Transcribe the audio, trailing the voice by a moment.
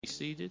Be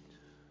seated.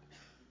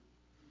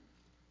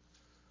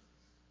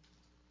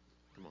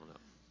 Come on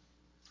up.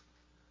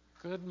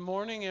 Good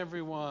morning,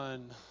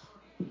 everyone.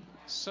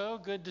 So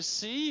good to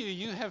see you.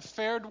 You have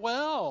fared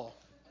well.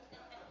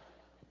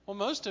 Well,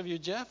 most of you,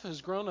 Jeff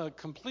has grown a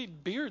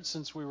complete beard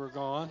since we were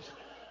gone.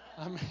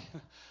 I mean,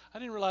 I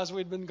didn't realize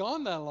we'd been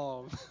gone that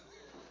long.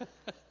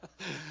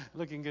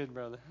 Looking good,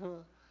 brother.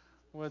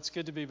 Well, it's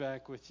good to be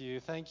back with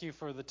you. Thank you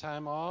for the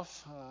time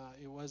off.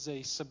 It was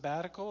a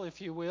sabbatical, if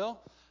you will.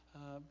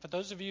 For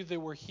those of you that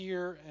were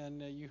here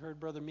and you heard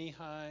Brother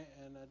Mihai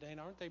and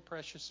Dana, aren't they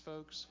precious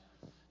folks?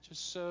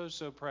 Just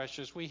so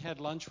precious. We had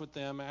lunch with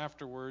them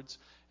afterwards,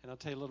 and I'll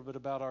tell you a little bit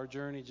about our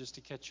journey just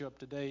to catch you up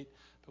to date.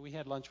 But we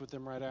had lunch with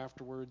them right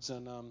afterwards,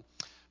 and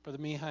Brother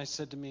Mihai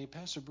said to me,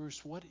 Pastor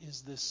Bruce, what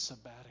is this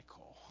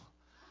sabbatical?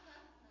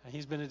 And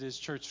he's been at his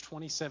church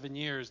 27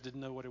 years,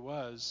 didn't know what it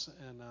was,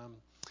 and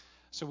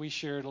so we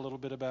shared a little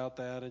bit about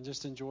that and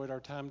just enjoyed our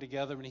time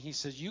together. And he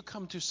says, you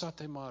come to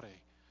Sate Mare.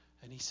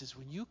 And he says,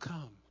 when you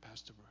come,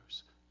 Pastor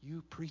Bruce,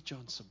 you preach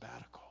on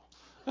sabbatical.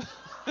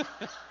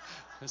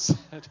 I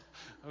said,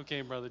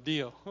 okay, brother,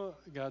 deal.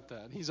 Got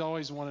that. He's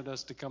always wanted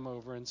us to come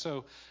over. And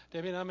so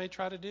Debbie and I may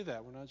try to do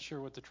that. We're not sure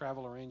what the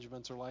travel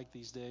arrangements are like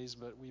these days,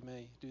 but we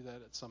may do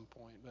that at some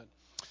point.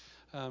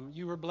 But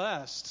you were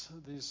blessed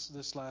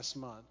this last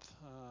month.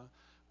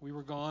 We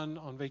were gone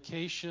on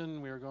vacation.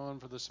 We were gone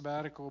for the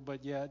sabbatical,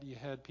 but yet you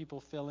had people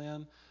fill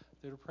in.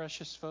 They were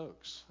precious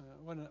folks.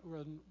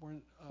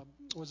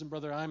 Wasn't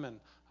Brother Iman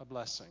a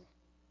blessing?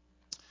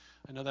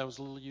 I know that was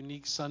a little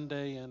unique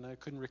Sunday, and I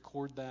couldn't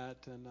record that.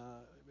 And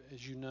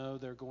as you know,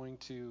 they're going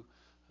to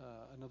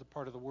another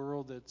part of the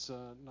world that's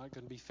not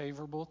going to be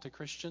favorable to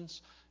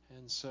Christians.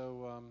 And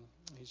so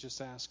he's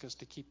just asked us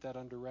to keep that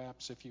under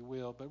wraps, if you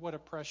will. But what a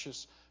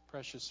precious,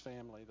 precious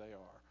family they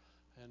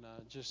are. And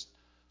just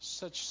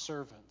such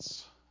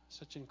servants,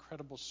 such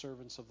incredible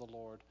servants of the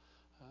Lord.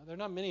 There are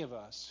not many of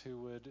us who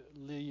would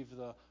leave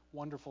the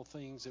wonderful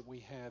things that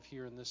we have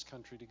here in this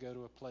country to go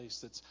to a place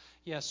that's,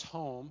 yes,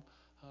 home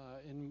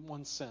in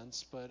one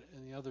sense, but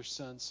in the other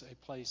sense, a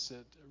place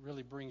that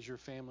really brings your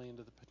family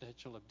into the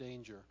potential of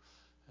danger.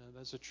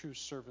 That's a true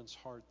servant's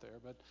heart there.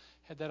 But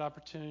had that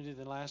opportunity.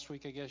 Then last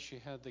week, I guess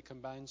you had the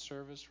combined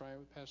service, right,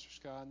 with Pastor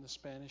Scott and the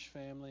Spanish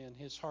family, and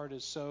his heart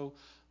is so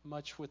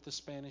much with the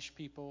Spanish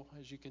people,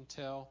 as you can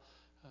tell.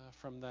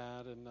 From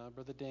that, and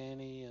Brother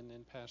Danny,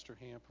 and Pastor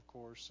Hamp, of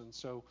course. And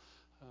so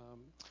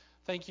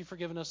thank you for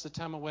giving us the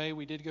time away.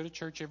 We did go to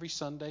church every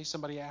Sunday.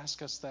 Somebody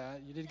asked us that.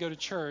 You did go to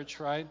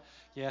church, right?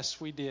 Yes,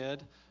 we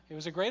did. It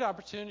was a great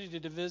opportunity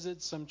to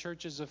visit some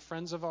churches of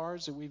friends of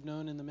ours that we've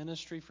known in the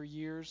ministry for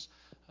years,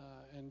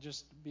 and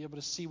just be able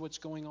to see what's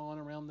going on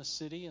around the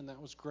city, and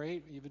that was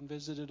great. We even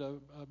visited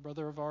a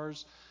brother of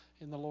ours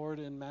in the Lord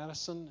in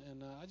Madison,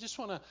 and I just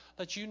want to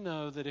let you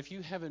know that if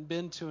you haven't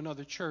been to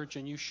another church,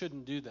 and you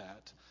shouldn't do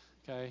that,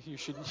 okay? You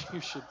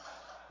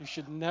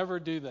should never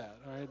do that.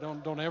 All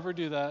right, don't ever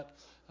do that.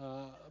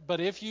 But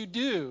if you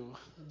do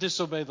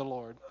disobey the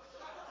Lord,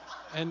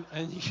 and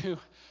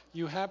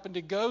you happen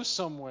to go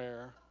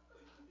somewhere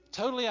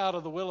totally out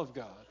of the will of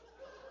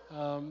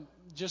God,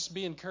 just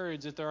be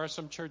encouraged that there are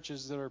some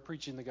churches that are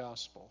preaching the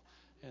gospel.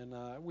 And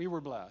we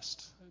were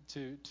blessed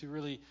to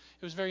really,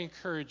 it was very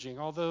encouraging.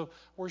 Although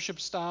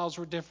worship styles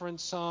were different,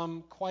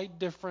 some quite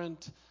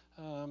different,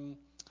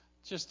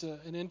 just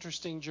an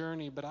interesting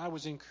journey. But I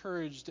was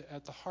encouraged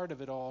at the heart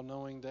of it all,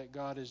 knowing that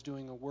God is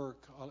doing a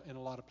work in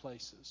a lot of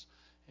places.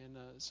 And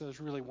so it's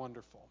really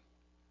wonderful.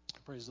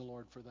 Praise the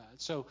Lord for that.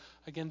 So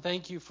again,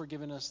 thank you for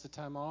giving us the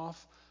time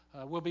off.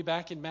 We'll be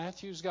back in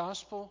Matthew's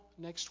Gospel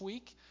next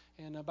week.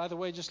 And by the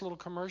way, just a little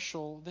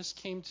commercial. This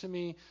came to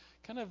me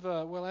kind of,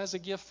 as a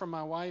gift from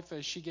my wife,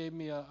 as she gave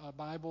me a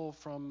Bible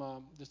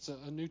from, it's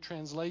a new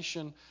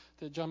translation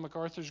that John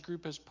MacArthur's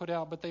group has put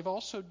out. But they've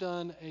also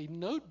done a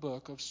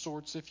notebook of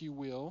sorts, if you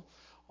will,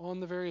 on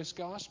the various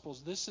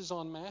Gospels. This is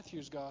on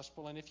Matthew's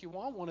Gospel. And if you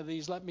want one of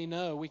these, let me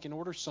know. We can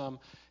order some.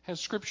 Has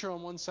Scripture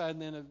on one side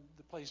and then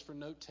the place for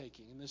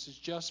note-taking. And this is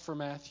just for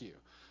Matthew.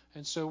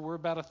 And so we're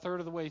about a third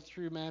of the way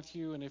through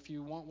Matthew. And if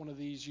you want one of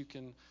these, you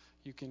can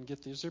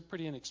get these. They're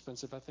pretty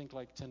inexpensive. I think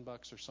like $10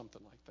 or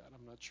something like that.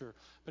 I'm not sure.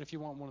 But if you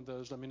want one of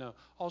those, let me know.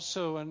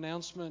 Also, an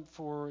announcement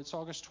for, it's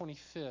August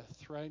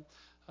 25th, right?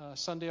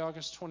 Sunday,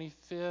 August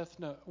 25th.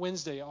 No,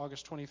 Wednesday,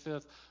 August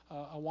 25th.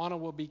 Awana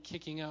will be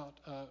kicking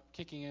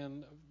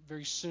in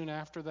very soon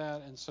after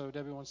that. And so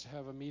Debbie wants to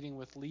have a meeting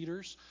with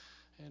leaders.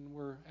 And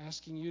we're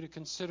asking you to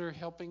consider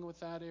helping with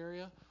that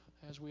area,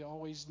 as we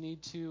always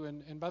need to.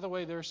 And by the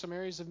way, there are some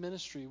areas of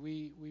ministry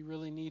we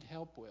really need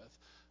help with.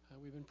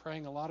 We've been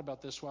praying a lot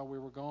about this while we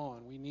were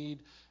gone. We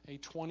need a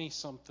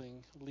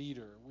 20-something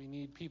leader. We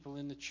need people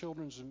in the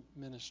children's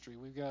ministry.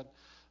 We've got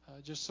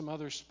just some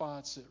other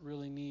spots that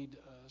really need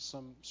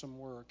some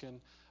work.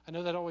 And I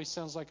know that always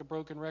sounds like a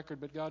broken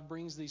record, but God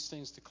brings these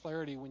things to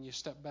clarity when you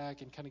step back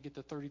and kind of get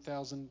the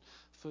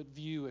 30,000-foot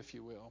view, if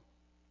you will,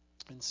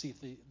 and see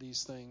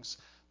these things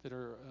that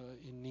are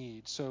in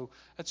need. So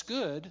that's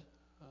good,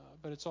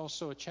 but it's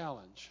also a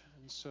challenge.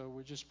 And so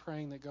we're just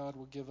praying that God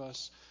will give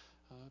us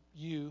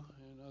you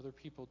and other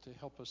people to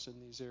help us in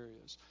these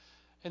areas.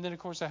 And then, of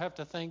course, I have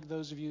to thank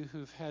those of you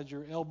who've had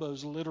your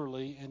elbows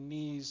literally and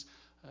knees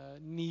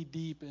knee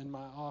deep in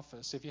my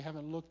office. If you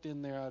haven't looked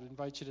in there, I'd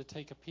invite you to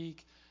take a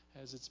peek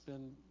as it's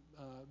been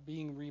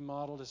being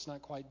remodeled. It's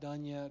not quite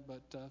done yet,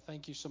 but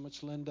thank you so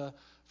much, Linda,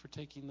 for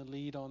taking the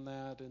lead on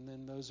that. And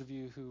then those of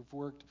you who've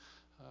worked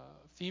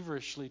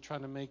feverishly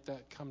trying to make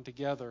that come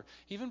together.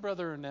 Even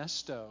Brother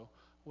Ernesto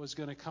was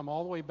going to come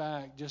all the way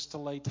back just to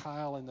lay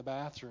tile in the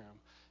bathroom,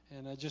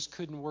 and I just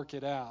couldn't work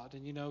it out.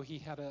 And, he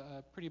had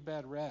a pretty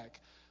bad wreck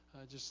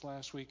just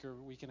last week or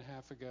a week and a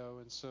half ago,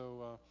 and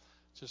so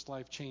just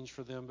life changed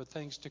for them. But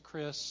thanks to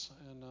Chris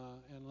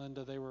and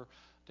Linda, they were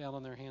down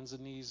on their hands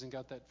and knees and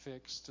got that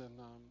fixed, and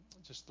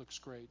it just looks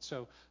great.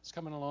 So it's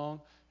coming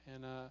along,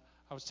 and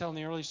I was telling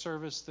the early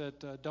service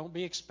that don't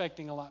be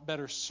expecting a lot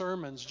better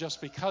sermons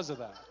just because of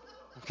that.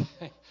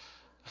 Okay,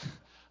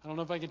 I don't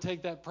know if I can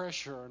take that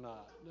pressure or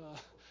not.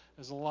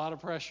 There's a lot of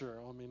pressure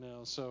on me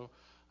now. So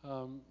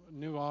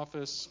new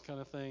office kind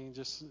of thing,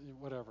 just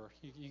whatever.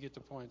 You get the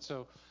point.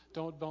 So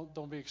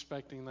don't be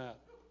expecting that.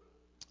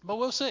 But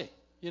we'll see.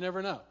 You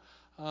never know.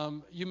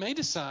 You may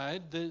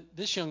decide that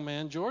this young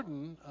man,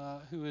 Jordan,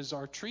 who is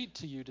our treat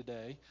to you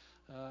today,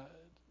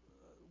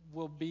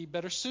 will be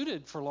better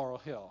suited for Laurel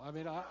Hill. I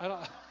mean,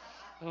 I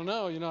don't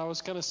know. I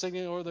was kind of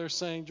singing over there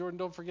saying, Jordan,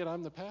 don't forget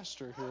I'm the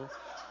pastor here.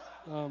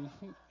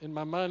 In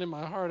my mind, in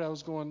my heart, I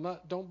was going,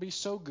 don't be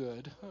so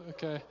good.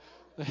 Okay.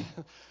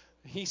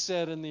 He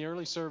said in the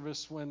early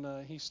service when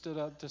he stood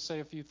up to say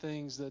a few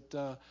things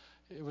that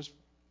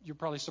you're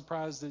probably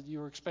surprised that you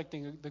were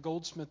expecting the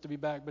goldsmith to be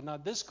back, but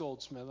not this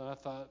goldsmith. And I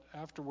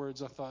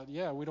thought,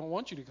 yeah, we don't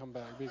want you to come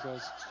back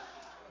because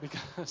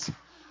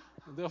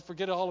they'll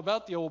forget all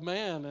about the old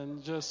man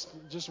and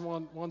just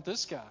want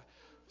this guy.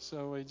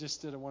 So he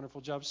just did a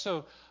wonderful job.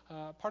 So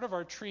part of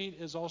our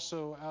treat is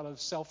also out of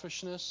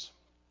selfishness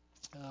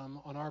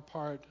on our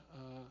part.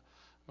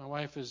 My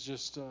wife has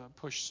just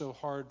pushed so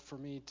hard for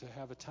me to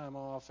have a time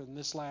off, and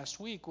this last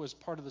week was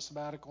part of the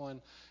sabbatical,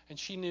 and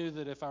she knew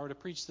that if I were to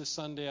preach this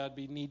Sunday, I'd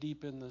be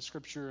knee-deep in the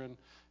Scripture and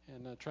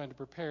trying to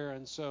prepare,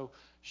 and so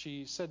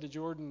she said to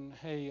Jordan,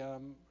 hey,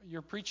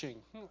 you're preaching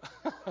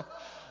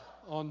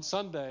on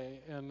Sunday,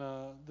 and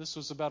this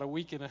was about a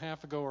week and a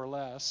half ago or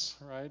less,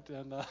 right?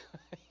 And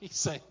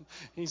he's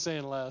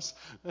saying less.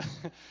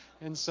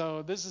 And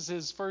so this is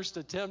his first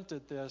attempt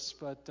at this,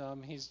 but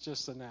he's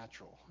just a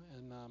natural,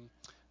 and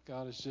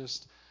God has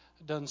just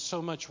done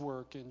so much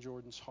work in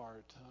Jordan's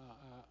heart.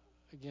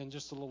 Again,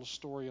 just a little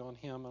story on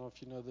him. I don't know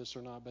if you know this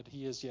or not, but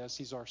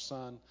he's our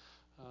son.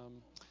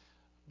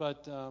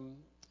 But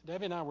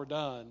Debbie and I were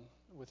done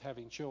with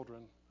having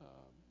children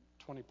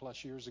 20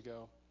 plus years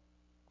ago.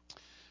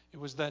 It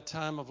was that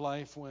time of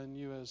life when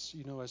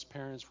as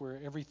parents, where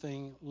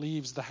everything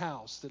leaves the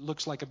house that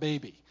looks like a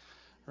baby,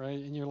 right?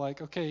 And you're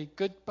like, okay,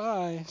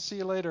 goodbye, see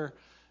you later.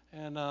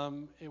 And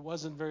it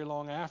wasn't very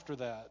long after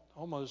that,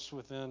 almost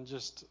within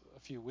just a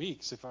few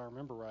weeks, if I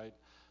remember right,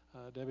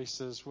 Debbie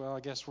says, well,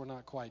 I guess we're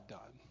not quite done.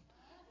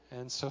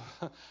 And so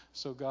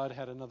God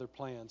had another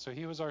plan. So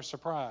he was our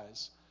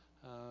surprise.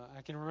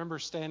 I can remember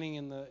standing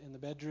in the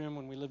bedroom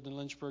when we lived in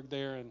Lynchburg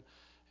there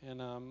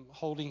and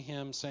holding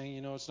him,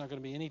 saying, it's not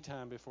going to be any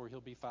time before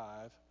he'll be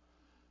 5,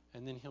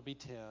 and then he'll be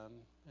 10,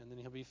 and then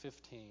he'll be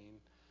 15,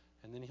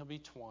 and then he'll be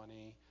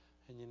 20,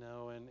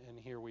 and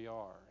here we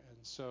are. And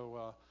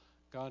so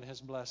God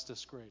has blessed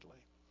us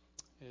greatly.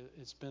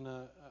 It's been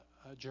a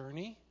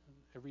journey.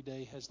 Every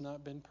day has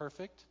not been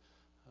perfect,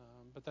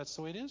 but that's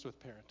the way it is with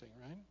parenting,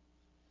 right?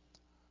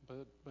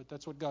 But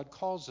that's what God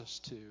calls us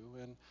to,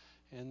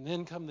 and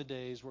then come the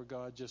days where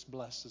God just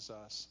blesses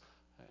us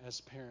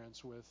as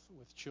parents with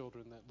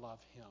children that love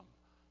Him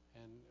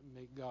and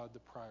make God the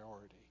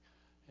priority.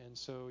 And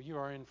so you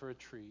are in for a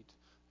treat,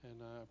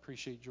 and I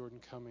appreciate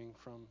Jordan coming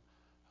from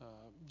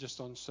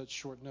just on such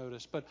short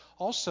notice. But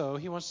also,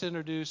 he wants to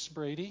introduce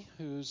Brady,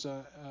 who's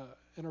an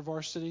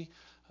InterVarsity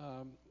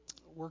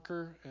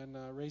worker and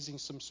raising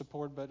some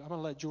support. But I'm going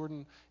to let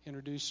Jordan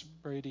introduce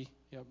Brady.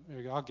 Yeah, there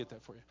you go. I'll get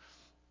that for you.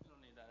 I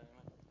don't need that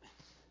anymore.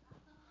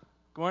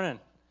 Good morning.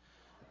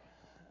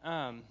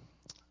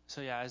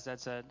 So yeah, as Dad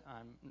said,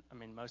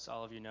 most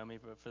all of you know me,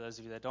 but for those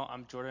of you that don't,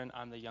 I'm Jordan.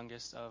 I'm the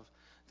youngest of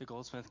the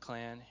Goldsmith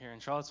clan here in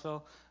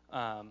Charlottesville.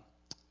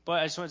 But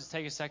I just wanted to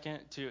take a second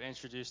to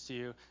introduce to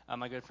you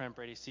my good friend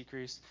Brady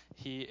Secreest.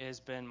 He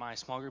has been my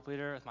small group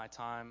leader with my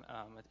time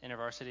at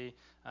InterVarsity.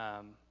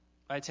 I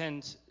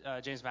attend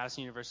James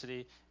Madison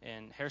University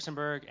in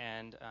Harrisonburg,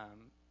 and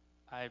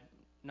I've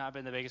not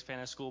been the biggest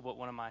fan of school, but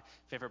one of my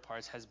favorite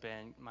parts has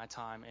been my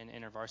time in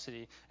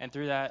InterVarsity. And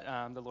through that,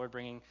 the Lord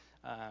bringing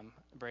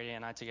Brady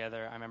and I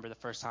together. I remember the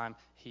first time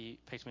he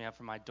picked me up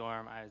from my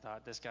dorm. I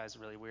thought, this guy's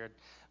really weird,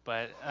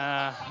 but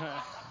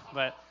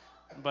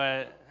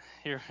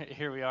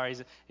here we are.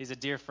 He's a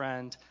dear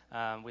friend.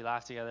 We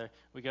laugh together.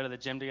 We go to the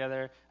gym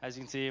together. As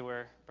you can see,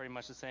 we're pretty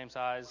much the same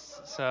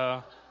size.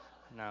 So,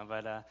 no,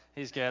 but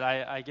he's good.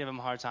 I give him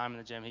a hard time in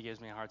the gym. He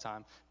gives me a hard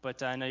time.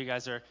 But I know you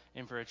guys are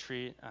in for a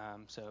treat,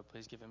 so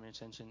please give him your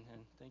attention,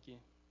 and thank you.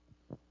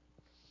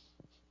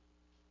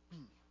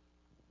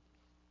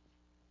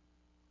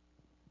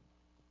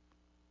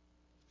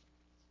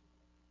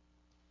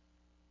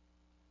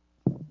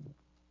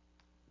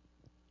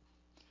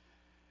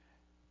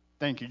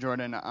 Thank you,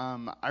 Jordan.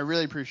 I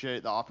really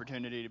appreciate the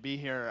opportunity to be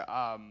here.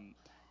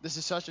 This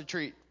is such a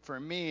treat for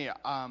me.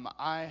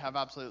 I have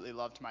absolutely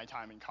loved my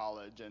time in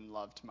college and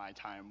loved my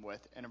time with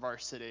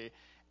InterVarsity,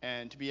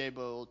 and to be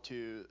able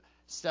to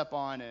step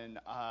on and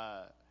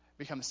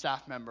become a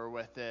staff member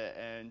with it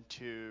and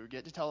to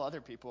get to tell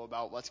other people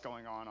about what's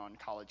going on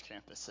college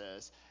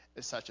campuses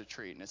is such a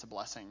treat, and it's a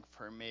blessing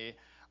for me.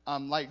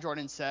 Like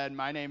Jordan said,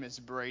 my name is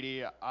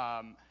Brady,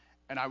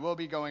 and I will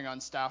be going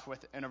on staff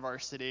with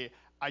InterVarsity.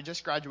 I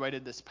just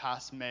graduated this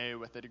past May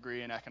with a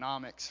degree in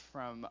economics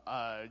from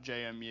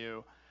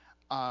JMU,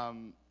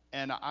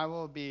 and I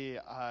will be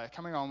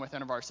coming on with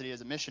InterVarsity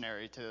as a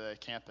missionary to the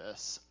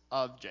campus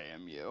of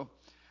JMU.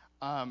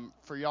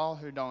 For y'all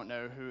who don't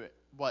know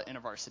what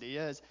InterVarsity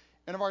is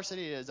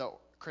a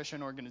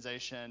Christian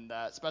organization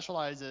that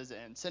specializes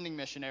in sending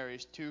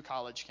missionaries to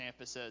college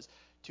campuses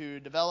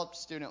to develop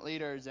student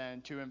leaders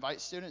and to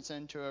invite students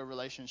into a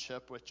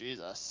relationship with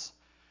Jesus.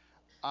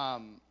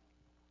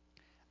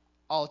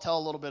 I'll tell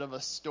a little bit of a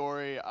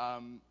story.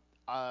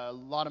 A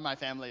lot of my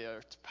family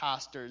are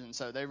pastors, and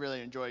so they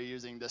really enjoy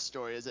using this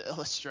story as an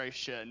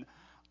illustration.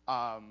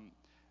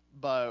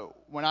 But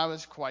when I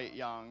was quite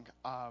young,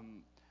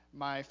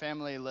 my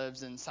family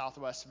lives in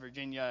Southwest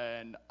Virginia,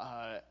 and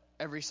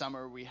every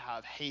summer we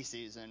have hay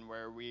season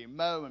where we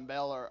mow and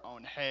bale our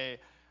own hay.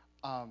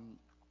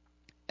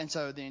 And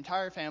so the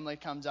entire family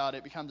comes out.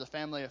 It becomes a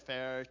family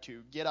affair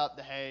to get up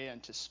the hay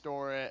and to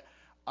store it.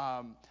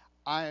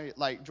 I,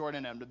 like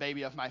Jordan, am the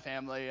baby of my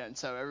family, and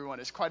so everyone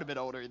is quite a bit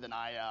older than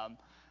I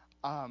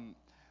am.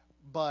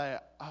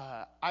 But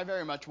I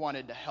very much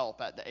wanted to help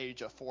at the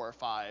age of 4 or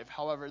 5.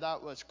 However,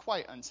 that was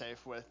quite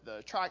unsafe with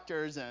the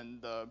tractors and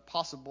the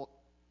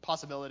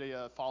possibility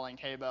of falling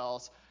hay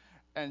bales.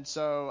 And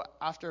so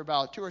after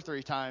about 2 or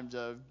 3 times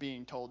of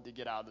being told to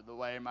get out of the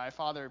way, my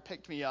father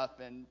picked me up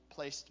and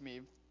placed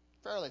me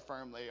fairly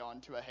firmly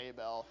onto a hay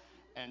bale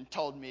and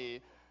told me,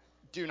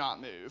 "Do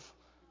not move."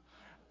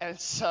 And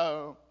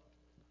so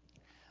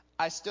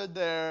I stood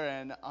there,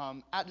 and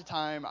at the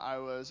time I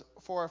was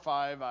 4 or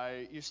 5.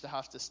 I used to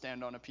have to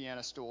stand on a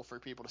piano stool for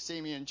people to see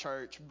me in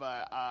church,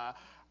 but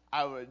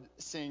I would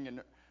sing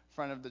in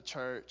front of the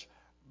church.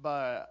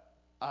 But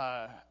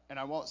and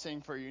I won't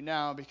sing for you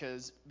now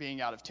because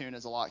being out of tune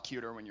is a lot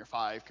cuter when you're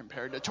 5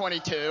 compared to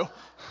 22.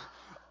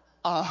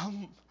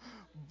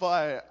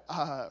 But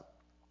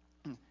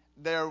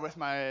there with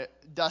my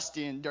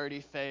dusty and dirty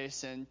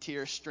face and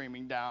tears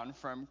streaming down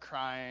from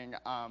crying,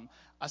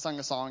 I sung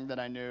a song that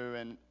I knew,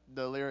 and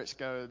the lyrics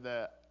go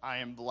that I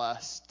am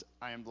blessed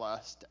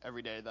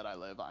every day that I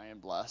live. I am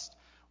blessed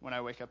when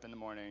I wake up in the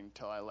morning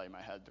till I lay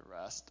my head to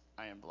rest.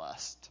 I am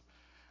blessed.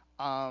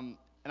 And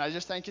I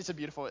just think it's a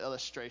beautiful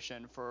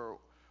illustration for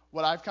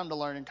what I've come to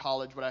learn in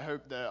college, what I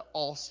hope that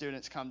all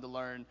students come to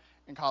learn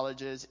in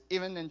college is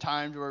even in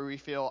times where we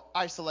feel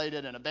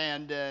isolated and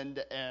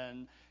abandoned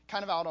and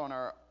kind of out on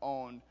our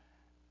own,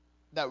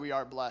 that we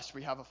are blessed.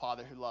 We have a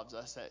Father who loves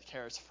us, that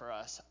cares for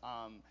us.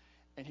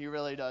 And he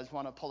really does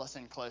want to pull us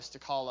in close to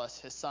call us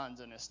his sons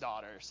and his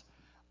daughters.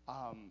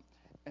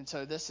 And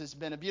so this has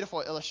been a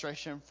beautiful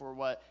illustration for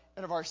what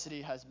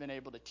InterVarsity has been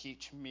able to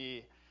teach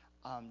me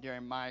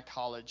during my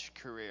college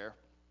career.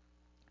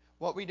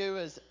 What we do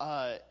as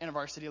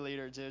InterVarsity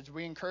leaders is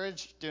we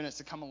encourage students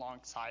to come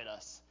alongside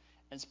us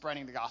in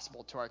spreading the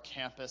gospel to our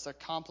campus,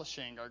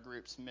 accomplishing our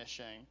group's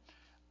mission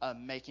of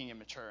making and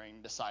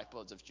maturing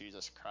disciples of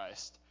Jesus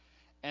Christ.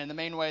 And the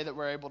main way that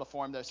we're able to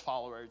form those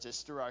followers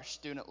is through our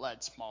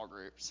student-led small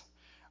groups.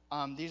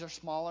 These are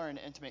smaller and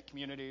intimate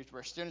communities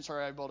where students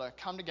are able to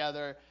come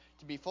together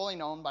to be fully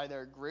known by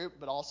their group,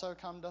 but also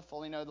come to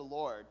fully know the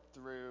Lord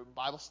through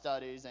Bible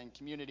studies and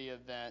community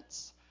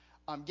events,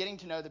 getting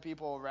to know the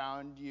people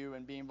around you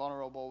and being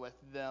vulnerable with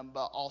them,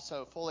 but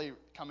also fully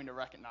coming to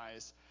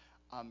recognize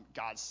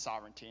God's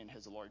sovereignty and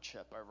his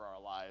lordship over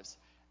our lives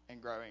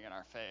and growing in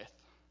our faith.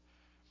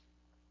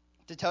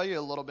 To tell you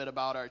a little bit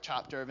about our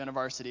chapter of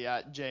InterVarsity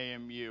at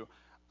JMU,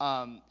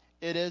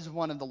 it is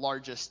one of the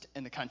largest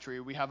in the country.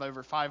 We have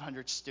over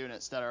 500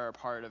 students that are a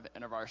part of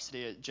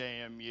InterVarsity at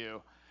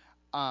JMU.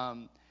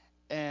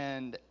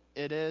 And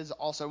it is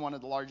also one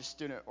of the largest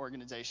student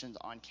organizations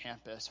on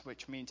campus,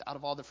 which means out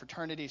of all the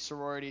fraternities,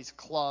 sororities,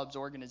 clubs,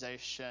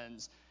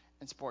 organizations,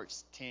 and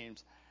sports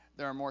teams,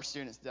 there are more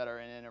students that are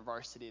in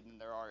InterVarsity than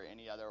there are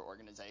any other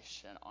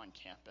organization on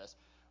campus,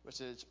 which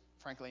is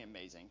frankly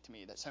amazing to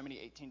me that so many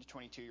 18 to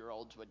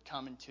 22-year-olds would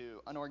come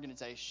into an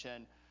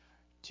organization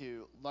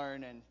to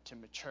learn and to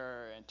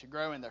mature and to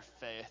grow in their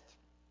faith.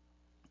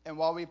 And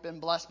while we've been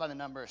blessed by the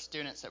number of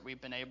students that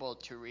we've been able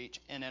to reach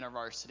in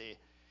InterVarsity,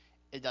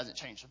 it doesn't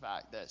change the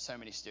fact that so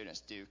many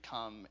students do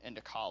come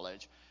into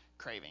college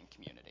craving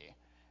community.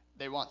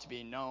 They want to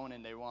be known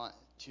and they want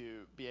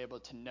to be able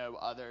to know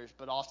others,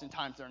 but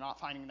oftentimes they're not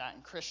finding that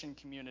in Christian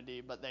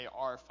community, but they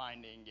are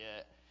finding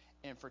it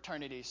in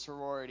fraternities,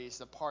 sororities,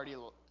 the party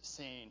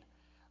scene,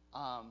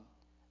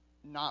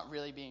 not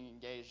really being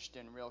engaged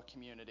in real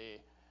community,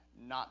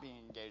 not being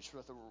engaged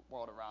with the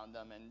world around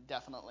them, and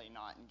definitely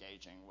not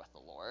engaging with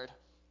the Lord.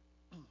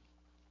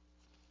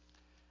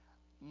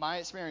 my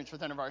experience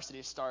with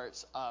InterVarsity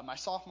starts my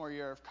sophomore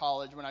year of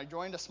college when I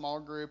joined a small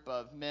group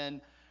of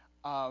men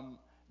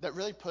that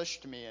really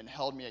pushed me and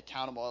held me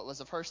accountable. It was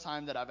the first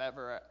time that I've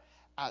ever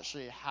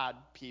actually had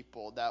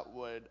people that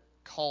would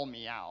call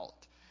me out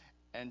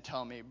and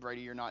tell me,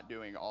 Brady, you're not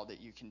doing all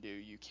that you can do.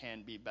 You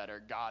can be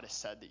better. God has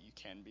said that you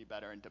can be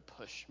better, and to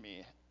push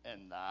me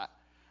in that.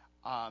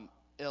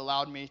 It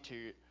allowed me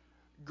to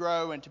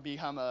grow and to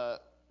become a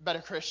better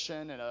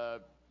Christian and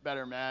a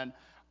better man.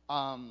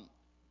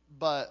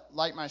 But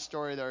like my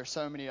story, there are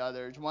so many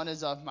others. One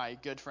is of my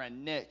good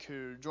friend Nick,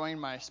 who joined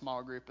my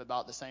small group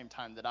about the same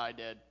time that I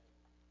did.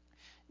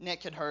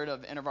 Nick had heard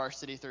of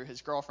InterVarsity through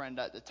his girlfriend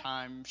at the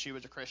time. She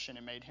was a Christian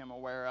and made him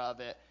aware of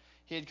it.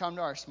 He had come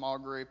to our small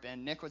group,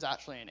 and Nick was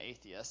actually an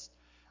atheist.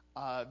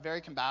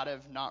 Very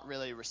combative, not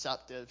really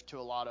receptive to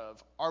a lot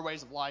of our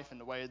ways of life and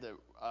the way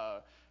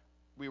that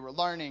we were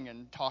learning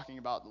and talking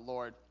about the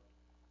Lord.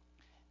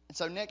 And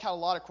so Nick had a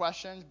lot of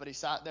questions, but he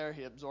sat there,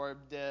 he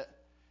absorbed it,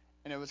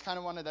 and it was kind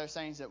of one of those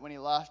things that when he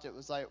left, it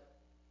was like,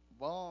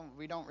 well,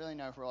 we don't really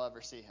know if we'll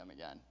ever see him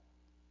again.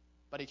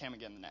 But he came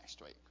again the next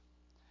week.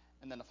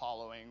 And then the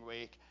following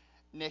week,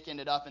 Nick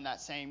ended up in that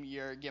same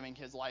year giving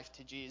his life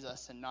to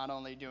Jesus, and not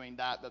only doing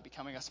that, but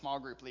becoming a small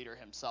group leader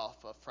himself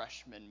of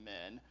freshman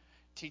men,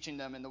 teaching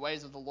them in the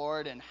ways of the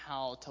Lord and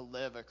how to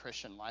live a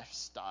Christian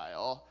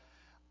lifestyle.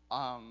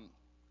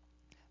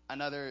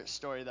 Another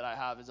story that I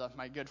have is of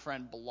my good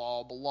friend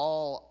Bilal.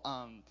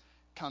 Bilal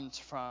comes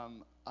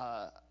from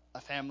a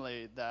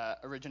family that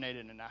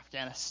originated in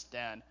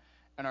Afghanistan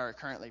and are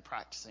currently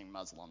practicing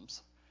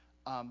Muslims.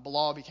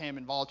 Bilal became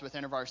involved with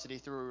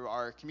InterVarsity through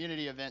our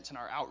community events and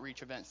our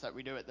outreach events that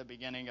we do at the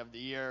beginning of the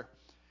year.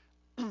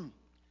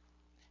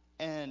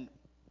 And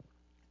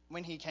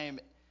when he came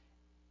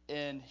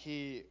in,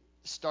 he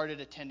started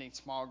attending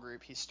small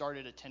group. He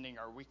started attending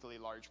our weekly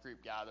large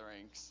group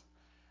gatherings.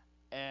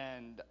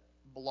 And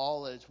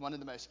Bilal is one of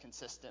the most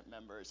consistent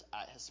members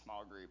at his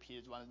small group. He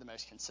is one of the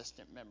most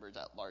consistent members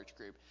at large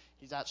group.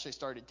 He's actually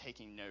started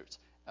taking notes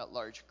at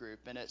large group,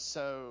 and it's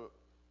so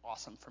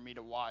awesome for me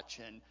to watch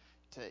and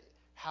to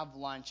have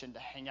lunch and to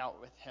hang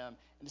out with him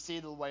and to see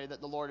the way that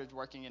the Lord is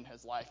working in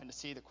his life and to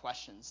see the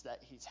questions that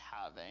he's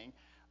having.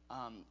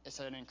 It's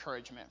an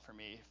encouragement for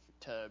me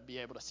to be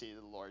able to see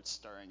the Lord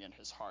stirring in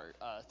his heart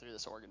through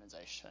this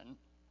organization.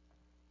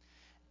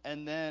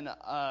 And then,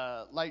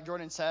 like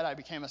Jordan said, I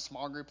became a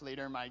small group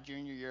leader my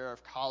junior year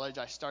of college.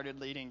 I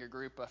started leading a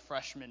group of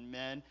freshman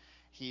men.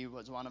 He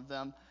was one of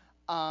them.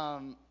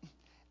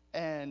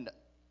 And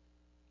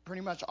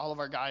pretty much all of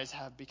our guys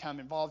have become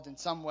involved in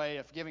some way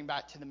of giving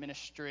back to the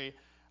ministry.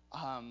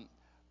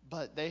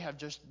 But they have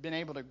just been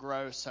able to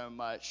grow so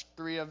much.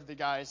 3 of the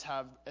guys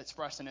have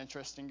expressed an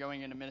interest in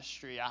going into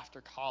ministry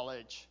after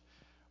college,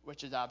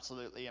 which is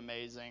absolutely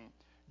amazing.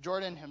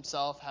 Jordan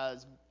himself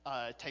has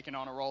taken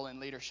on a role in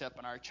leadership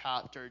in our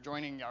chapter,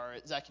 joining our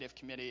executive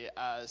committee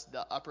as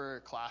the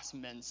upper class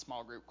men's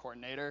small group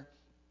coordinator.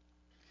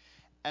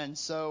 And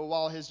so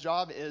while his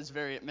job is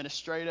very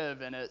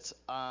administrative and it's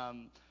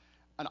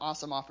an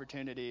awesome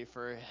opportunity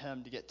for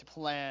him to get to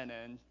plan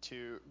and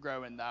to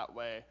grow in that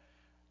way,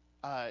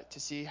 to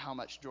see how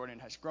much Jordan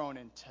has grown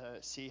and to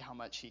see how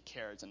much he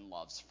cares and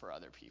loves for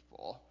other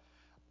people.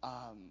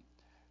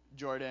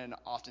 Jordan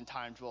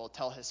oftentimes will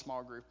tell his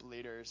small group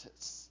leaders,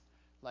 it's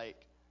like,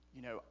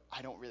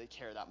 I don't really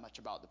care that much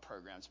about the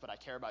programs, but I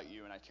care about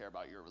you and I care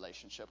about your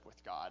relationship with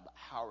God.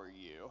 How are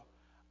you?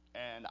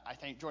 And I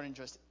think Jordan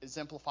just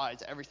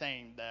exemplifies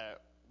everything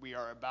that we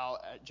are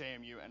about at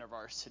JMU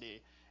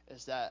InterVarsity,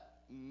 is that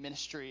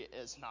ministry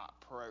is not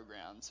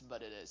programs,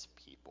 but it is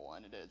people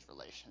and it is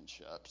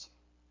relationships.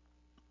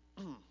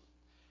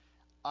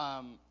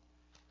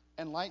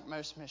 And like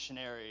most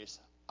missionaries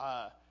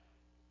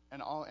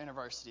and all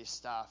InterVarsity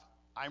staff,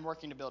 I'm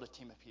working to build a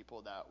team of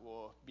people that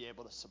will be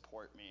able to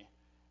support me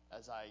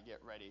as I get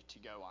ready to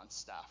go on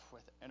staff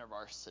with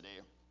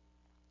InterVarsity.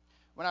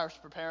 When I was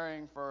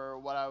preparing for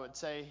what I would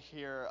say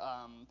here,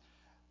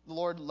 the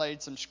Lord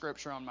laid some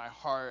scripture on my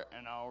heart,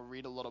 and I'll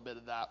read a little bit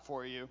of that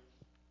for you.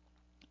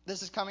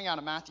 This is coming out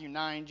of Matthew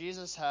 9.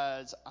 Jesus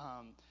has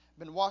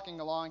been walking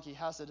along. He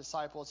has the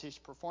disciples. He's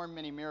performed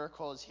many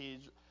miracles.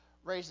 He's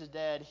raised the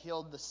dead,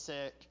 healed the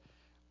sick,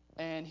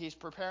 and he's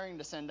preparing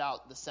to send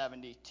out the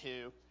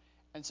 72.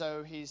 And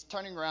so he's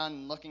turning around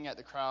and looking at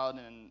the crowd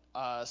and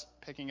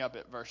picking up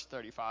at verse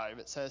 35.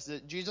 It says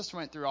that Jesus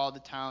went through all the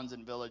towns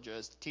and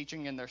villages,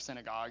 teaching in their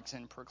synagogues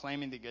and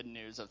proclaiming the good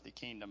news of the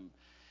kingdom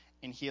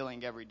and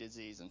healing every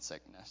disease and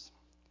sickness.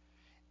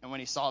 And when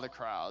he saw the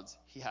crowds,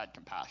 he had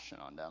compassion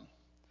on them,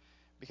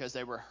 because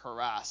they were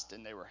harassed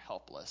and they were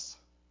helpless,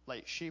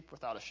 like sheep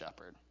without a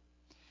shepherd.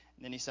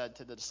 And then he said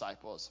to the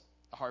disciples,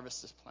 "The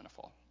harvest is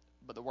plentiful,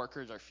 but the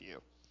workers are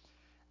few.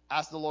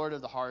 Ask the Lord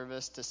of the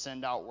harvest to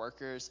send out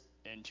workers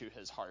into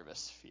his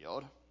harvest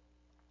field."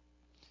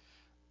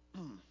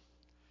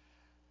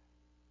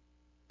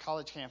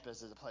 College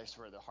campus is a place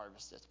where the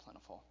harvest is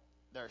plentiful.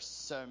 There are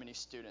so many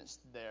students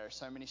there,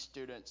 so many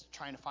students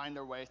trying to find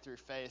their way through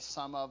faith,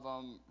 some of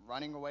them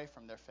running away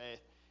from their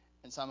faith,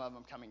 and some of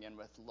them coming in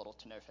with little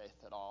to no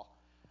faith at all.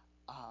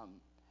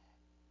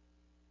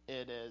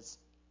 it is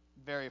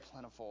very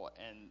plentiful,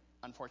 and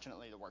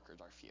unfortunately the workers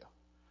are few.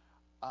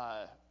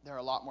 There are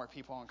a lot more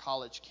people on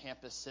college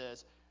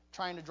campuses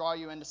trying to draw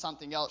you into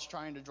something else,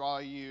 trying to draw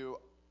you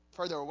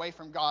further away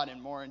from God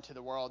and more into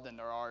the world than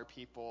there are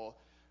people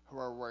who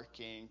are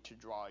working to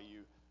draw you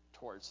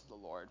towards the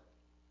Lord.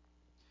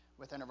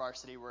 With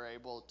InterVarsity, we're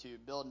able to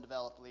build and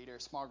develop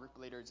leaders, small group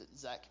leaders,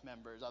 exec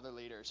members, other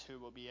leaders who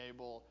will be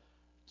able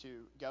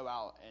to go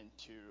out and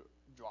to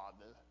draw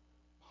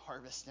the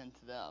harvest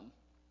into them.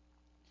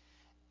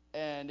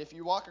 And if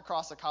you walk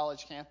across a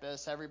college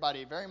campus,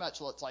 everybody very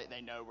much looks like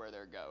they know where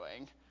they're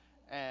going.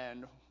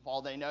 And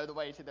while they know the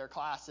way to their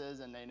classes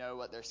and they know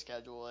what their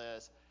schedule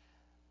is,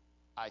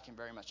 I can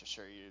very much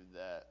assure you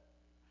that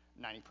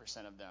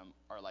 90% of them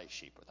are like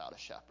sheep without a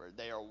shepherd.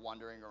 They are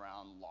wandering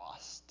around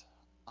lost.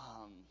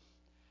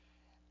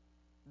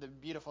 The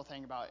beautiful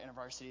thing about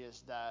InterVarsity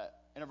is that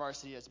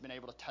InterVarsity has been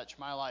able to touch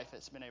my life.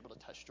 It's been able to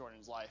touch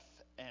Jordan's life,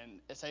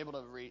 and it's able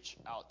to reach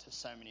out to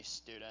so many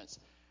students.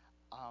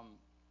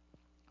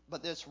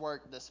 But this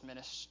work, this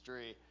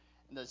ministry,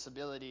 and this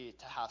ability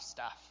to have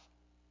staff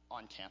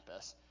on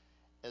campus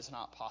is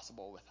not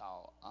possible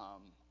without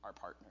our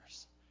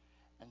partners.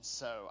 And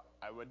so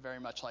I would very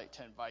much like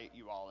to invite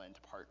you all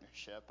into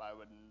partnership. I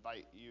would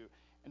invite you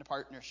into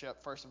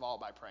partnership, first of all,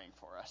 by praying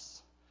for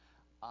us.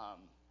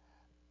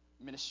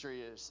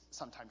 Ministry is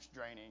sometimes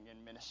draining,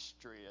 and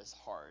ministry is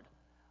hard,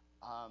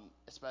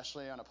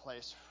 especially on a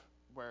place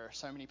where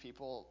so many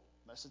people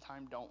most of the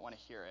time don't want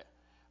to hear it.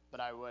 But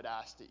I would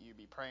ask that you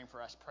be praying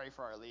for us, pray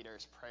for our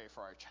leaders, pray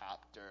for our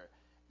chapter,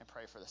 and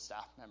pray for the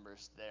staff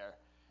members there,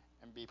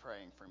 and be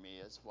praying for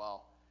me as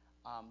well.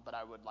 But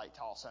I would like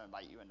to also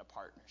invite you into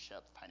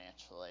partnership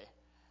financially.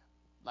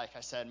 Like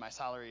I said, my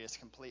salary is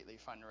completely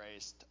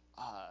fundraised,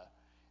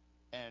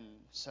 and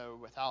so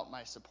without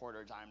my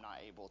supporters, I'm not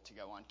able to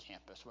go on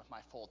campus with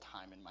my full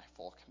time and my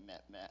full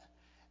commitment.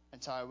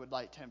 And so I would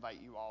like to invite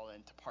you all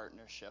into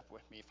partnership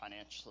with me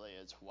financially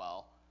as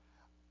well.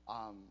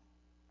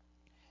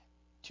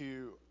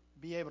 To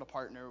be able to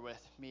partner with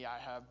me, I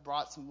have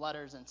brought some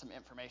letters and some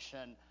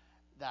information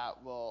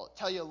that will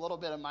tell you a little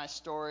bit of my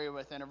story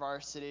with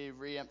InterVarsity,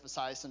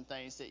 re-emphasize some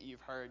things that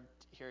you've heard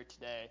here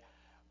today,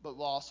 but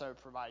we'll also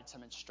provide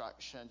some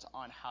instructions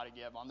on how to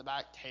give. On the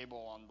back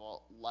table on the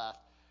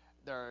left,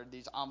 there are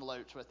these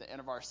envelopes with the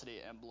InterVarsity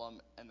emblem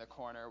in the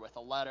corner with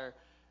a letter.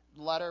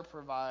 The letter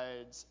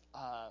provides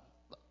a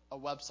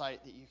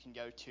website that you can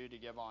go to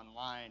give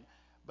online,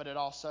 but it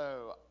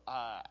also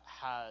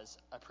has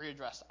a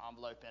pre-addressed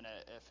envelope in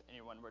it if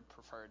anyone would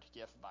prefer to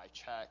give by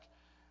check.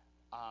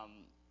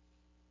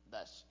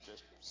 That's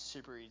just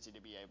super easy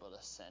to be able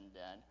to send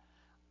in.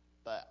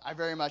 But I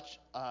very much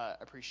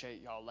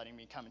appreciate y'all letting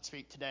me come and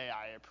speak today.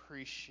 I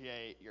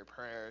appreciate your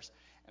prayers,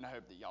 and I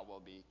hope that y'all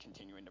will be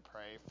continuing to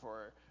pray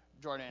for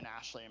Jordan and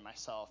Ashley and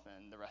myself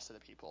and the rest of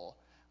the people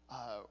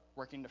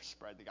working to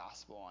spread the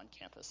gospel on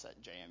campus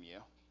at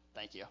JMU.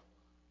 Thank you.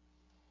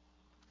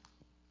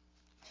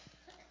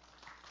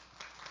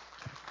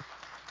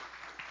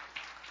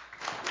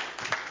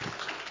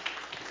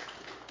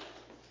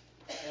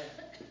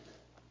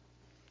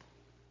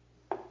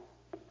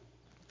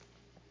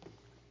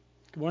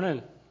 Good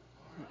morning.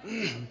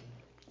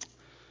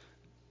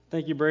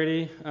 Thank you,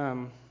 Brady.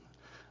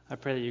 I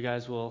pray that you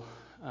guys will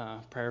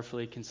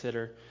prayerfully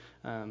consider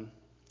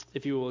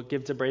if you will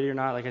give to Brady or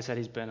not. Like I said,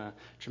 he's been a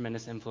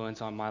tremendous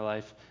influence on my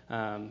life,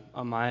 on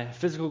my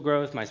physical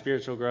growth, my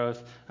spiritual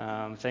growth,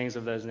 things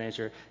of those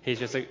nature.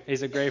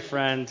 He's a great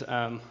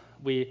friend.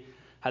 We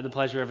had the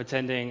pleasure of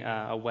attending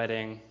a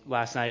wedding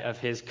last night of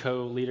his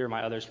co-leader,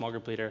 my other small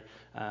group leader,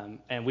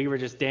 and we were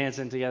just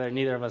dancing together.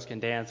 Neither of us can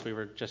dance. We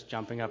were just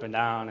jumping up and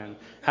down and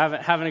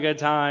having a good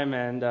time,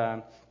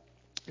 and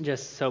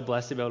just so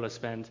blessed to be able to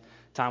spend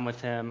time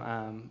with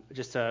him.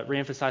 Just to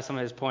reemphasize some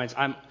of his points,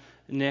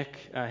 Nick,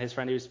 his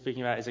friend he was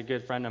speaking about, is a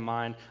good friend of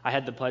mine. I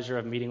had the pleasure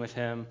of meeting with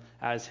him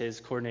as his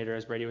coordinator,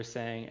 as Brady was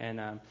saying,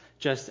 and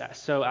just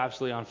so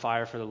absolutely on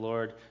fire for the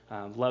Lord.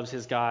 Loves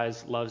his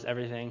guys, loves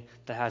everything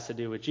that has to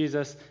do with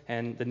Jesus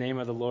and the name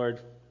of the Lord.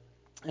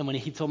 And when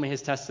he told me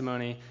his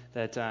testimony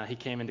that he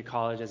came into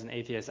college as an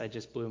atheist, it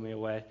just blew me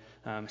away.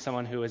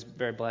 Someone who was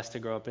very blessed to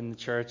grow up in the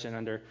church and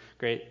under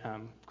great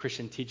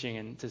Christian teaching,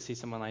 and to see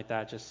someone like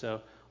that just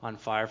so on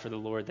fire for the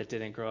Lord that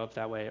didn't grow up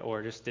that way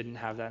or just didn't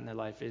have that in their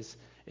life is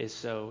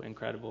so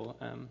incredible,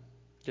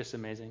 just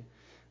amazing.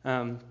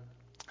 I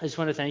just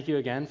want to thank you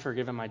again for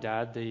giving my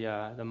dad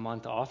the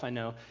month off. I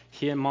know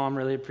he and Mom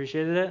really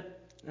appreciated it.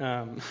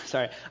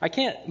 Sorry, I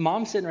can't.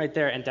 Mom's sitting right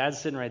there and Dad's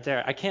sitting right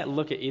there. I can't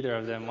look at either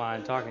of them while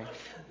I'm talking.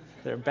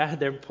 They're bad.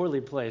 They're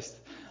poorly placed.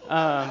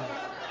 But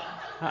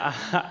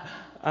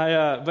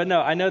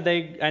no, I know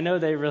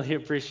they really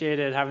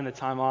appreciated having the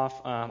time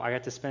off. I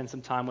got to spend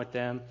some time with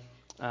them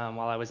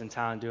while I was in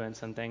town doing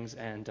some things,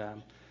 and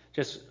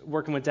just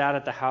working with Dad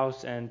at the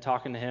house and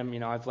talking to him.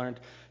 I've learned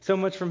so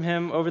much from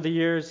him over the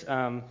years.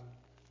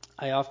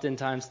 I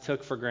oftentimes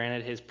took for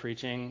granted his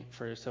preaching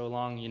for so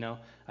long.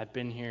 I've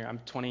been here. I'm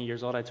 20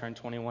 years old. I turned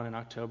 21 in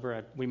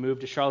October. We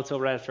moved to Charlottesville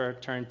right after I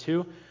turned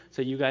 2.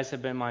 So you guys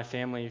have been my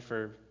family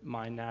for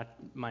my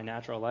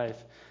natural life.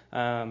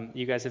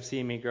 You guys have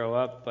seen me grow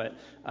up, but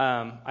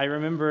I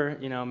remember,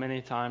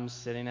 many times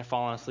sitting there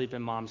falling asleep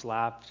in Mom's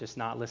lap, just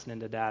not listening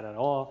to Dad at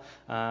all.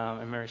 I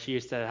remember she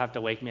used to have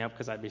to wake me up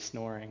because I'd be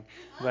snoring.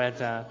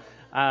 But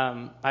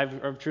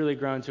I've truly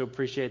grown to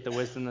appreciate the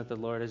wisdom that the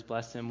Lord has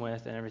blessed him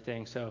with and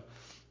everything. So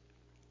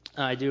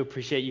I do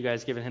appreciate you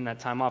guys giving him that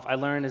time off. I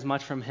learned as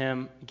much from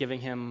him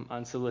giving him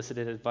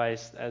unsolicited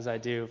advice as I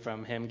do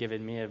from him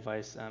giving me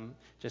advice.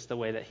 Just the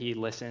way that he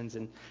listens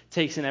and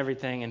takes in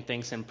everything and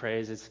thinks and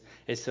prays is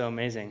so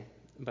amazing.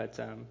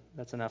 But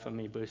that's enough of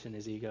me boosting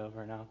his ego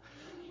for now.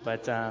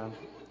 But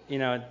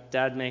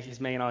Dad he's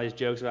making all these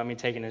jokes about me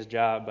taking his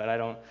job, but I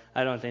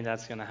don't think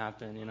that's gonna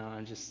happen.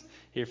 I'm just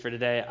here for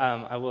today.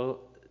 I will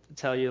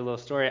tell you a little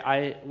story.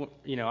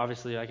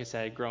 Obviously, like I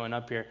said, growing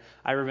up here,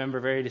 I remember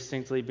very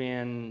distinctly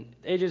being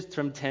ages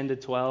from 10 to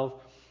 12,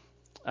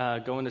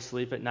 going to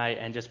sleep at night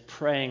and just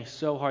praying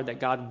so hard that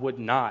God would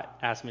not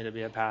ask me to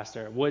be a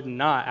pastor, would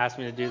not ask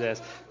me to do this.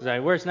 It was my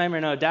worst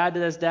nightmare. No, Dad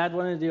did this. Dad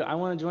wanted to do. I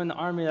want to join the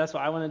army. That's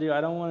what I want to do. I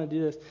don't want to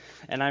do this.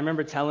 And I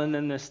remember telling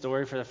them this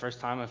story for the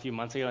first time a few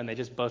months ago, and they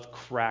just both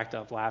cracked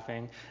up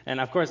laughing. And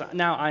of course,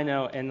 now I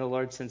know in the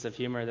Lord's sense of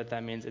humor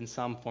that means in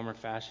some form or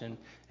fashion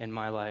in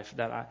my life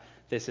that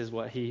this is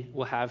what He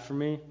will have for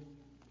me,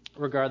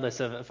 regardless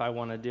of if I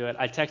want to do it.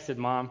 I texted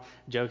Mom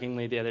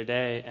jokingly the other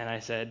day, and I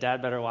said,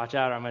 Dad better watch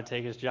out, or I'm going to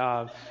take his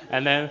job.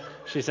 And then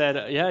she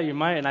said, yeah, you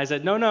might. And I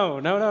said, no.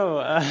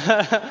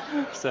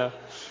 So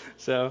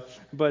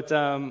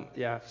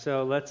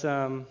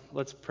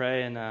let's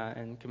pray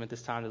and commit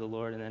this time to the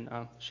Lord, and then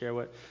I'll share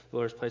what the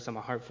Lord has placed on my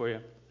heart for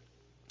you.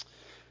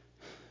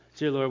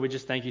 Dear Lord, we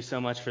just thank you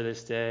so much for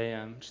this day.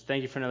 Just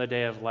thank you for another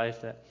day of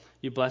life, that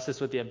you bless us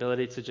with the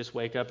ability to just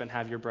wake up and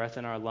have your breath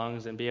in our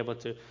lungs and be able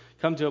to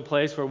come to a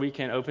place where we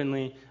can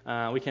openly,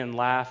 we can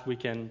laugh, we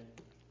can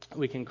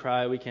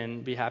cry, we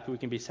can be happy, we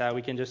can be sad,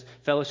 we can just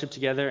fellowship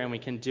together, and we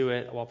can do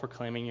it while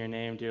proclaiming your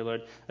name, dear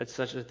Lord. That's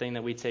such a thing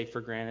that we take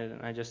for granted,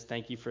 and I just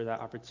thank you for that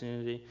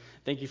opportunity.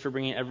 Thank you for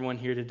bringing everyone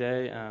here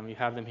today. You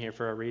have them here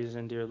for a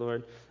reason, dear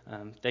Lord.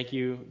 Thank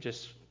you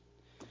just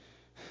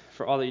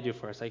for all that you do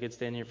for us. I could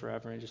stand here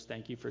forever and just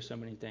thank you for so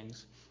many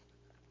things.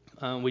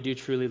 We do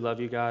truly love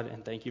you, God,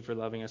 and thank you for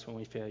loving us when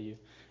we fail you.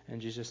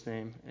 In Jesus'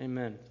 name,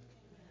 amen.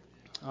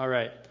 All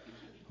right.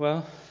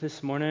 Well,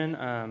 this morning,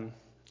 I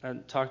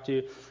talked to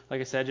you,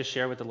 like I said, just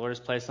share what the Lord has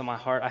placed on my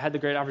heart. I had the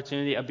great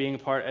opportunity of being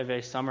part of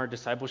a summer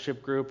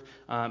discipleship group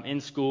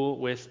in school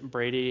with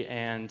Brady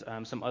and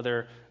some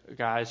other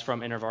guys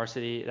from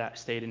InterVarsity that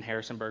stayed in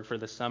Harrisonburg for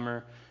the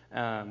summer.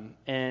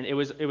 And it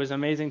was an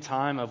amazing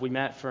time. We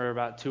met for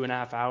about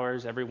 2.5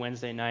 hours every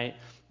Wednesday night,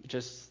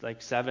 just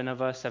like 8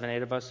 of us,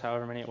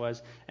 however many it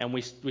was. And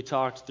we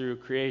talked through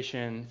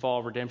creation,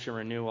 fall, redemption,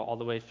 renewal, all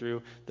the way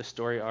through the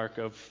story arc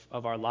of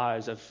our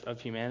lives,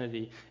 of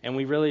humanity. And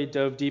we really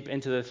dove deep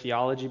into the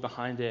theology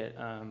behind it,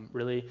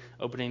 really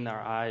opening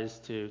our eyes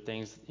to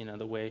things,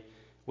 the way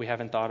we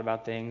haven't thought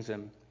about things,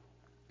 and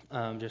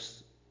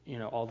just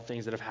all the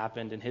things that have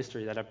happened in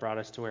history that have brought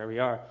us to where we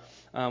are.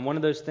 One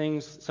of those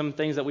things, some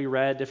things that we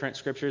read, different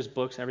scriptures,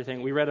 books, and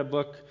everything. We read a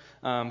book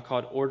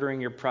called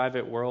Ordering Your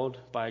Private World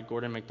by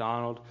Gordon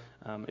MacDonald.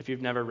 If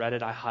you've never read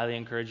it, I highly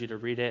encourage you to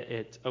read it.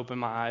 It opened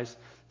my eyes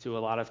to a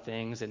lot of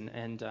things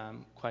and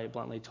quite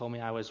bluntly told me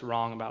I was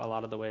wrong about a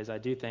lot of the ways I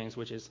do things,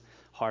 which is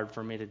hard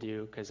for me to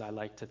do because I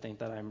like to think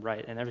that I'm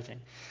right in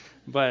everything.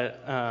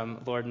 But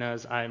Lord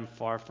knows I'm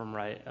far from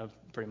right of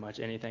pretty much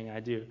anything I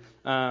do.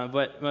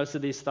 But most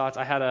of these thoughts,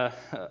 I had a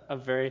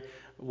very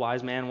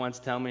wise man once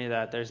tell me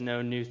that there's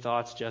no new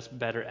thoughts, just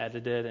better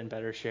edited and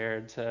better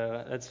shared.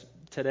 So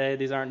today,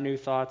 these aren't new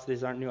thoughts,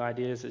 these aren't new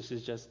ideas. This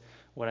is just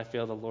what I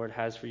feel the Lord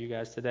has for you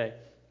guys today.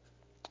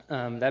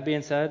 That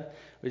being said,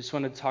 we just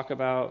want to talk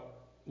about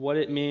what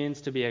it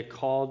means to be a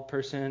called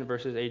person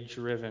versus a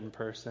driven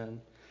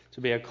person.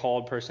 To be a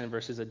called person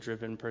versus a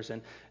driven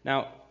person.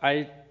 Now,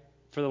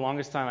 for the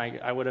longest time,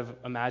 I would have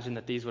imagined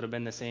that these would have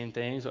been the same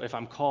things. So if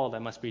I'm called, I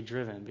must be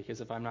driven, because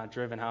if I'm not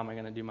driven, how am I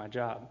going to do my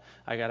job?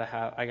 I gotta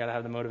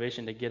have the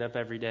motivation to get up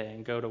every day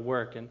and go to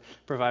work and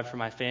provide for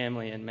my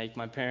family and make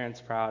my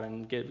parents proud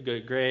and get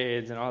good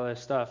grades and all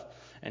this stuff.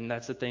 And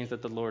that's the things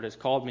that the Lord has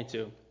called me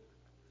to.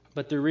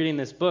 But through reading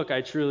this book,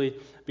 I truly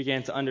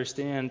began to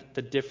understand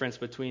the difference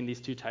between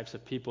these two types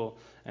of people.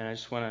 And I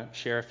just want to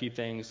share a few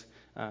things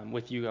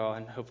with you all,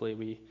 and hopefully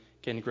we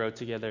can grow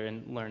together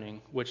in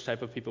learning which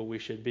type of people we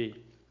should be.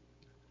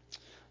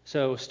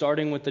 So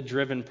starting with the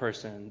driven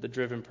person.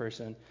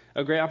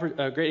 A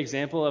great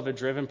example of a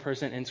driven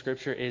person in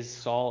Scripture is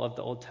Saul of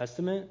the Old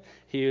Testament.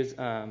 He was,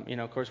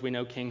 of course, we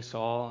know King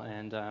Saul,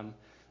 and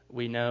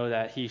we know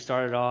that he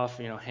started off,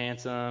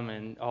 handsome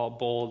and all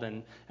bold,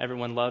 and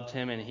everyone loved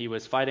him, and he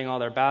was fighting all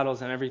their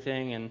battles and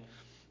everything, and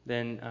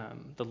then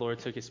the Lord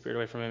took his spirit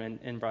away from him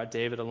and brought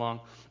David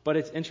along. But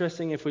it's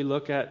interesting, if we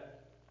look at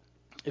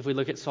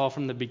Saul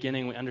from the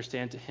beginning, we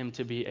understand him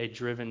to be a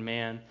driven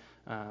man.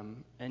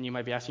 And you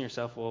might be asking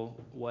yourself, well,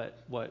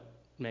 what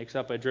makes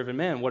up a driven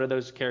man? What are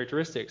those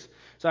characteristics?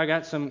 So I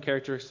got some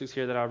characteristics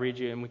here that I'll read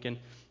you, and we can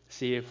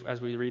see if, as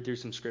we read through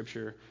some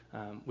scripture,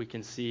 we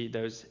can see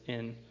those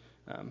in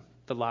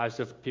the lives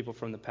of people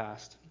from the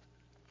past.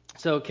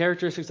 So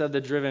characteristics of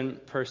the driven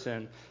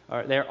person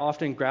are they're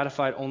often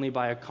gratified only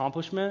by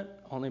accomplishment,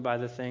 only by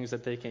the things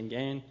that they can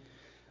gain.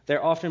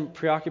 They're often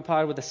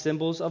preoccupied with the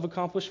symbols of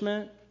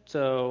accomplishment.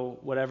 So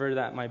whatever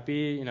that might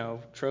be,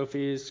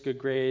 trophies, good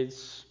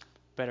grades,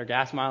 better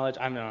gas mileage,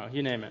 I don't know,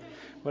 you name it,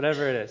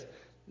 whatever it is.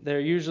 They're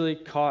usually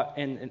caught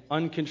in an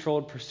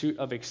uncontrolled pursuit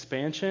of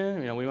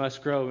expansion. We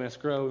must grow, we must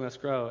grow, we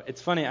must grow.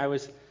 It's funny, I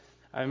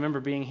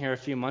remember being here a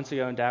few months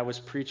ago and Dad was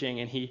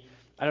preaching, and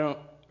I don't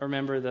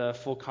remember the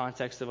full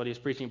context of what he was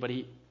preaching, but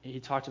he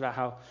talked about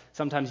how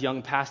sometimes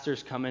young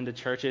pastors come into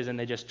churches and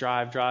they just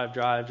drive,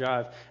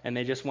 and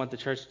they just want the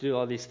church to do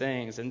all these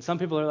things. And some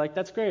people are like,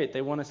 that's great,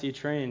 they want to see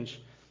change,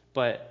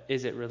 but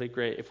is it really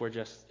great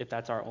if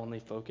that's our only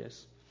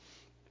focus?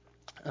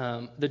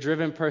 The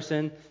driven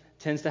person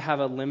tends to have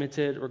a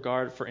limited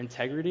regard for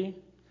integrity.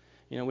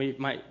 We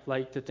might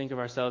like to think of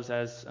ourselves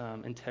as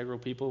integral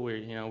people.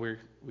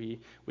 We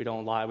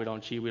don't lie, we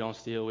don't cheat, we don't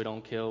steal, we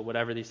don't kill,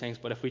 whatever these things.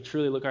 But if we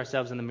truly look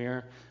ourselves in the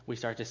mirror, we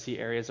start to see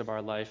areas of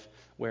our life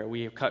where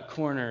we cut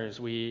corners.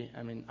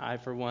 I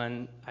for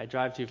one, I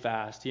drive too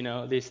fast.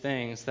 These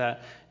things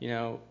that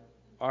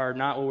are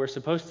not what we're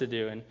supposed to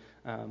do,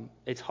 and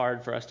it's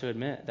hard for us to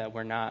admit that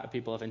we're not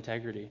people of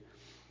integrity.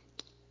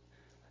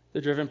 The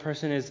driven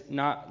person is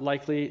not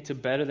likely to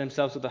better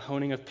themselves with the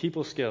honing of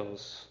people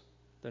skills.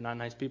 They're not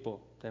nice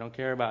people. They don't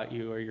care about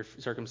you or your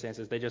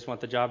circumstances. They just want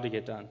the job to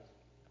get done.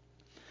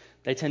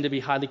 They tend to be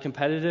highly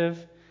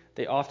competitive.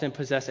 They often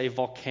possess a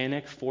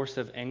volcanic force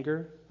of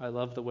anger. I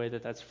love the way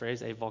that's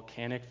phrased, a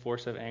volcanic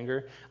force of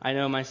anger. I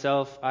know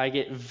myself, I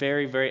get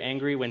very, very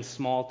angry when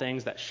small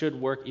things that should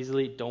work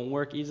easily don't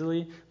work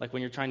easily. Like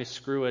when you're trying to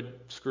screw a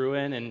screw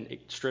in and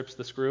it strips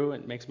the screw,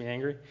 it makes me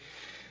angry.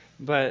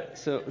 But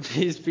so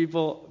these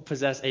people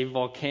possess a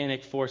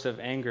volcanic force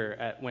of anger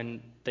at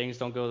when things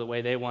don't go the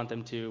way they want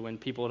them to, when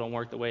people don't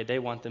work the way they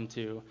want them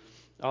to,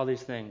 all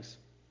these things.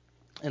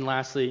 And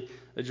lastly,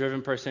 the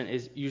driven person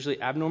is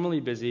usually abnormally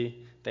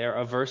busy. They are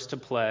averse to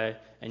play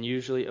and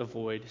usually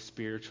avoid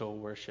spiritual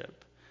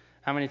worship.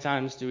 How many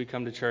times do we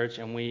come to church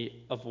and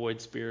we avoid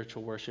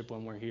spiritual worship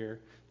when we're here,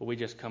 but we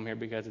just come here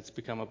because it's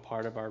become a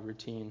part of our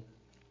routine?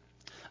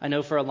 I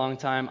know for a long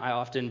time I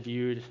often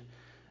viewed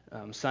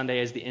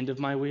Sunday as the end of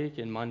my week,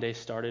 and Monday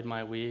started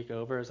my week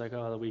over. It's like,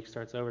 the week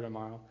starts over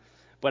tomorrow.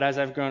 But as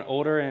I've grown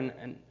older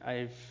and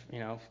I've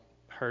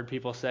heard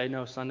people say,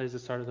 no, Sunday's the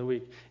start of the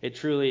week. It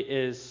truly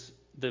is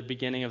the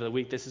beginning of the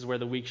week. This is where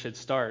the week should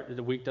start.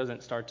 The week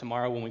doesn't start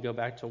tomorrow when we go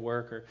back to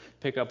work or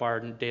pick up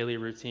our daily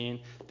routine.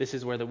 This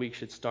is where the week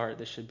should start.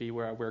 This should be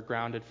where we're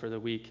grounded for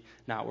the week,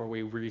 not where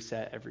we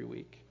reset every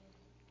week.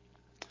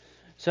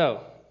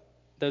 So,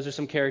 those are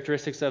some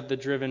characteristics of the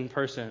driven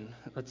person.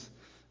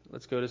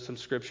 Let's go to some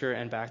scripture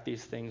and back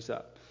these things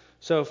up.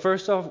 So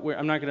first off,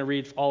 I'm not going to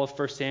read all of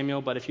 1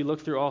 Samuel, but if you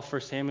look through all of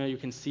 1 Samuel, you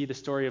can see the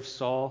story of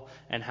Saul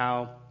and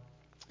how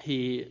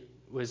he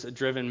was a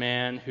driven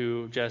man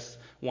who just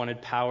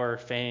wanted power,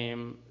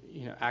 fame,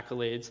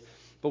 accolades.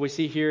 But we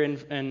see here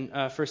in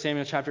 1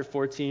 Samuel chapter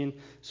 14,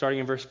 starting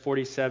in verse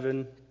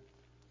 47,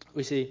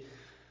 we see,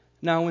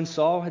 now when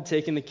Saul had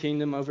taken the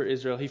kingdom over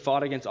Israel, he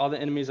fought against all the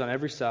enemies on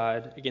every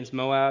side, against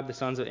Moab, the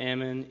sons of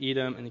Ammon,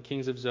 Edom, and the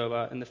kings of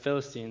Zobah, and the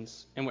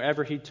Philistines. And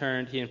wherever he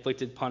turned, he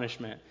inflicted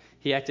punishment.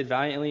 He acted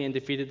valiantly and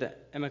defeated the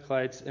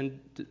Amalekites and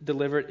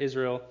delivered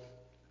Israel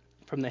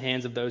from the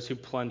hands of those who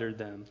plundered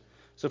them.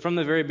 So from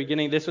the very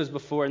beginning, this was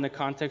before, in the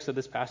context of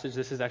this passage,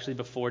 this is actually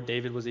before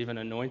David was even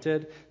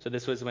anointed. So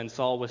this was when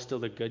Saul was still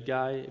the good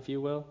guy, if you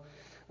will.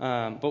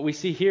 But we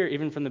see here,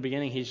 even from the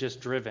beginning, he's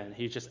just driven.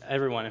 He's just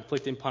everyone,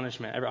 inflicting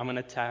punishment. I'm going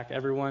to attack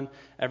everyone.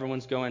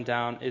 Everyone's going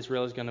down.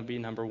 Israel is going to be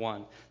number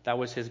one. That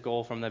was his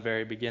goal from the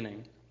very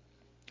beginning.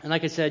 And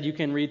like I said, you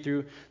can read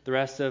through the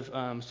rest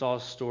of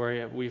Saul's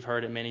story. We've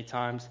heard it many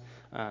times,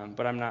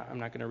 but I'm not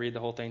going to read the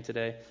whole thing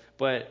today.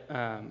 But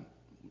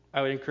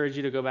I would encourage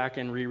you to go back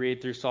and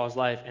reread through Saul's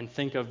life and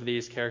think of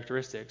these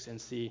characteristics and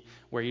see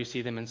where you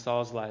see them in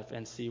Saul's life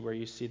and see where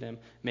you see them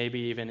maybe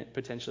even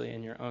potentially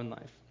in your own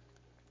life.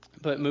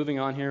 But moving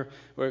on here,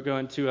 we're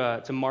going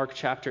to Mark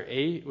chapter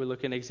 8. We're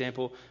looking at an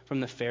example from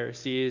the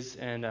Pharisees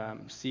and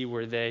see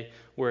where they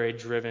were a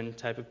driven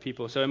type of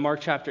people. So in Mark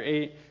chapter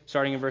 8,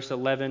 starting in verse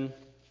 11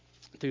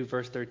 through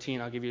verse 13,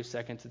 I'll give you a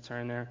second to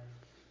turn there.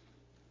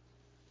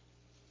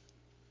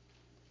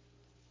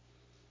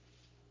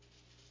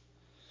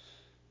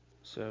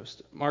 So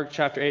Mark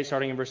chapter 8,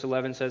 starting in verse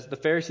 11, says, the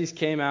Pharisees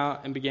came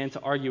out and began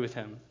to argue with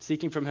him,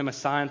 seeking from him a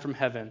sign from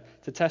heaven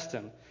to test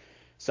him.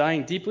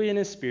 Sighing deeply in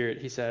his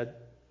spirit, he said,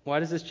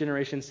 why does this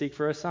generation seek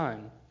for a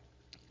sign?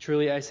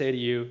 Truly I say to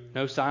you,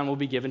 no sign will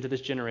be given to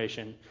this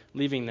generation.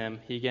 Leaving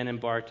them, he again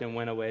embarked and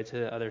went away to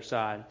the other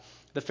side.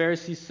 The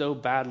Pharisees so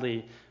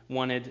badly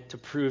wanted to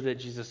prove that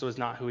Jesus was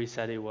not who he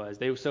said he was.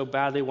 They so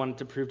badly wanted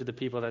to prove to the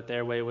people that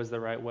their way was the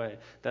right way,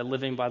 that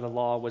living by the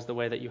law was the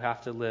way that you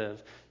have to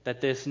live,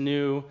 that this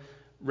new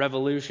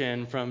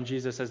revolution from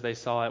Jesus as they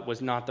saw it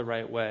was not the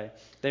right way.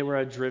 They were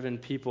a driven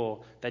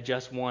people that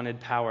just wanted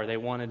power. They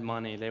wanted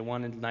money. They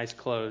wanted nice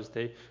clothes.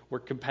 They were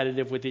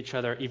competitive with each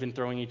other, even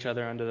throwing each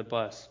other under the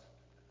bus.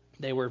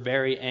 They were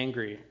very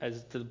angry,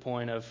 as to the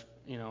point of,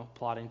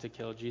 plotting to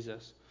kill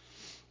Jesus.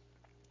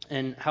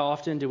 And how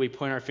often do we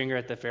point our finger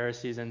at the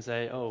Pharisees and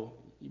say, "Oh,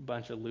 you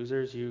bunch of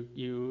losers,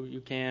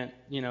 you can't,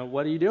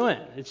 what are you doing?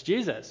 It's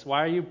Jesus.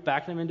 Why are you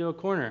backing him into a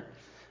corner?"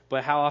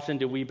 But how often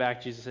do we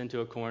back Jesus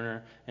into a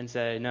corner and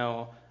say,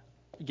 "No,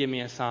 give me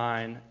a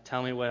sign.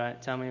 Tell me what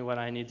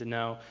I need to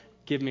know.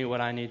 Give me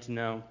what I need to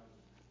know."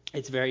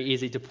 It's very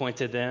easy to point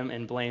to them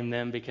and blame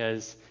them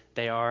because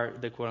they are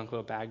the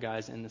quote-unquote bad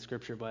guys in the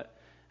scripture. But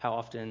how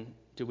often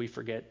do we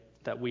forget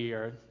that we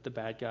are the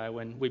bad guy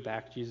when we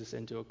back Jesus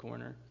into a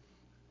corner?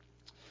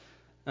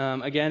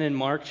 Again, in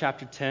Mark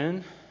chapter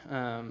 10,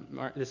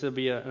 this will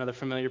be another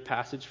familiar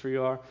passage for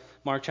you all.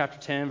 Mark chapter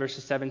 10,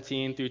 verses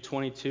 17 through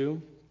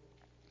 22.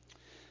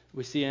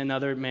 We see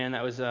another man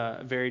that was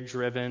very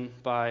driven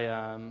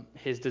by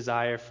his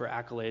desire for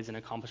accolades and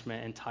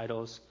accomplishment and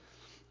titles.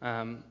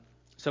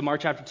 So Mark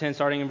chapter 10,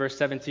 starting in verse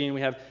 17,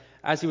 we have,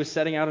 "As he was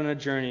setting out on a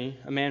journey,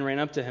 a man ran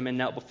up to him and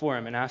knelt before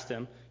him and asked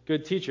him,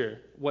 'Good teacher,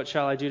 what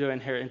shall I do to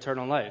inherit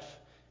eternal life?'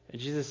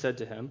 And Jesus said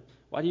to him,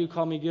 'Why do you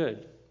call me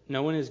good?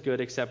 No one is good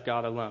except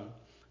God alone.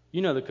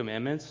 You know the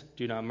commandments: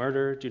 do not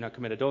murder, do not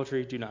commit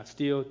adultery, do not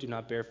steal, do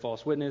not bear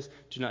false witness,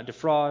 do not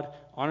defraud,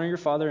 honor your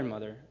father and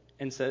mother.'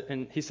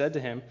 And he said to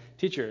him,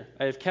 'Teacher,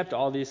 I have kept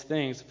all these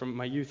things from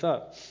my youth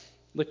up.'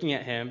 Looking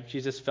at him,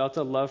 Jesus felt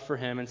a love for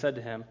him and said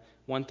to him,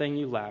 'One thing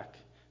you lack.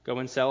 Go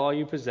and sell all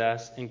you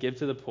possess and give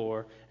to the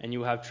poor, and you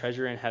will have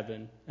treasure in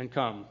heaven. And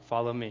come,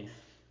 follow me.'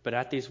 But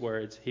at these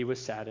words he was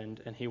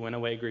saddened, and he went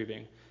away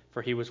grieving,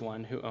 for he was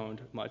one who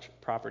owned much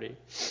property."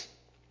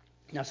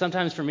 Now,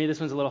 sometimes for me, this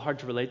one's a little hard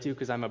to relate to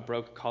because I'm a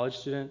broke college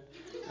student.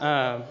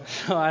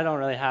 So I don't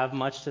really have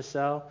much to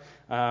sell.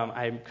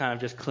 I'm kind of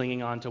just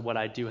clinging on to what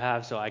I do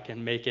have so I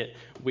can make it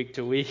week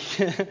to week.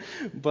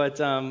 But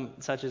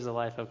such is the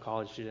life of a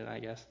college student, I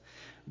guess.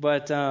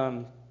 But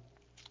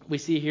we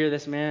see here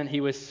this man, he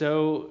was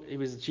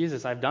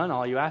Jesus, I've done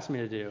all you asked me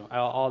to do.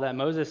 All that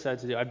Moses said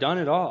to do. I've done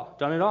it all.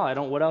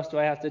 What else do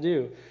I have to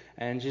do?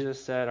 And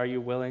Jesus said, "Are you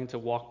willing to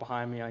walk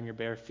behind me on your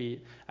bare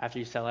feet after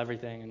you sell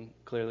everything?" And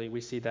clearly we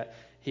see that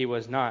he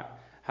was not.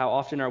 How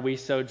often are we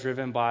so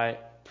driven by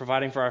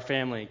providing for our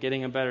family,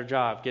 getting a better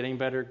job, getting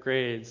better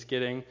grades,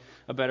 getting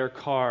a better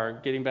car,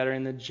 getting better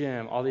in the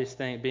gym, all these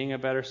things, being a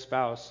better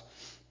spouse,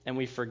 and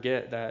we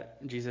forget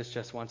that Jesus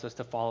just wants us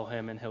to follow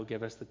him and he'll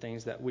give us the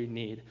things that we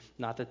need,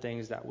 not the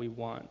things that we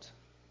want.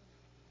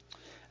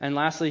 And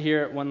lastly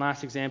here, one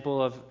last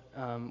example of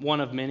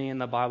one of many in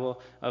the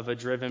Bible of a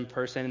driven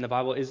person in the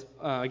Bible is,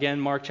 again,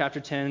 Mark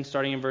chapter 10,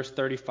 starting in verse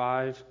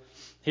 35.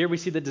 Here we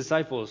see the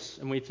disciples,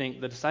 and we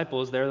think the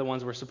disciples, they're the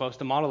ones we're supposed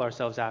to model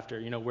ourselves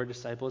after. We're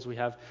disciples. We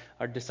have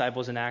our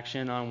disciples in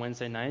action on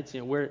Wednesday nights.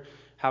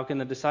 How can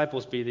the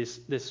disciples be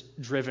this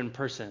driven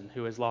person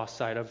who has lost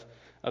sight of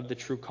the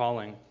true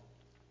calling?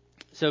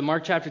 So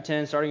Mark chapter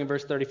 10, starting in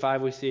verse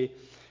 35, we see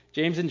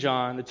James and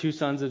John, the two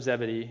sons of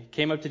Zebedee,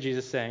 came up to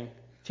Jesus saying,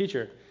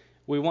 "Teacher,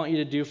 we want you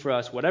to do for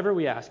us whatever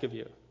we ask of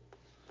you."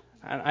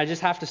 And I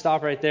just have to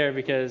stop right there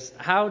because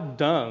how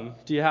dumb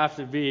do you have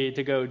to be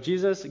to go,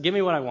 "Jesus, give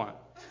me what I want"?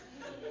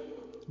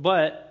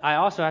 But I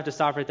also have to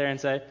stop right there and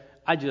say,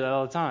 I do that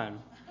all the time.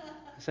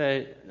 I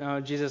say,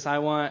 "No, Jesus, I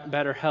want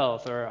better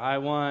health," or "I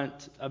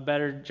want a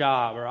better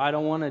job," or "I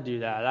don't want to do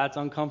that. That's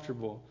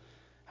uncomfortable."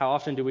 How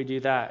often do we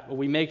do that? Well,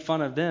 we make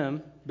fun of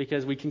them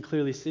because we can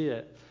clearly see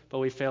it, but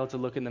we fail to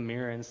look in the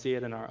mirror and see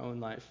it in our own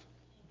life.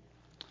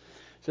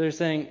 So they're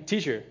saying,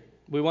 "Teacher,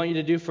 we want you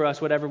to do for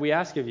us whatever we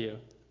ask of you."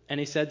 And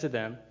he said to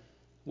them,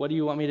 "What do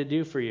you want me to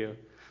do for you?"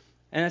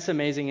 And that's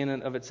amazing in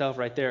and of itself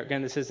right there.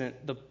 Again, this isn't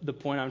the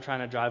point I'm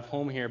trying to drive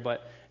home here,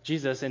 but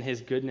Jesus in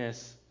his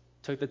goodness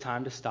took the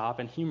time to stop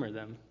and humor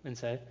them and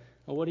say,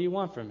 "Well, what do you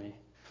want from me?"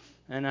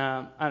 And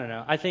I don't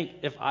know. I think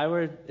if I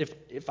were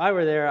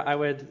there, I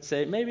would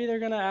say maybe they're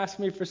going to ask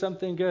me for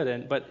something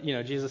good. But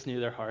Jesus knew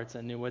their hearts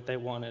and knew what they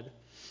wanted.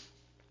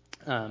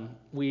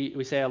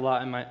 We say a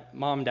lot, and my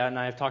mom, dad, and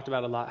I have talked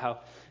about a lot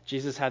how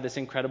Jesus had this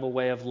incredible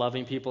way of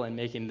loving people and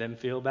making them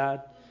feel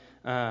bad.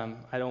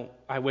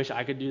 I wish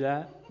I could do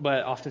that,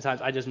 but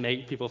oftentimes I just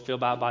make people feel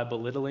bad by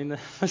belittling them.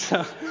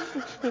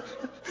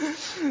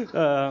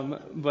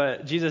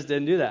 But Jesus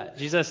didn't do that.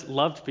 Jesus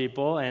loved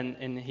people,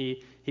 and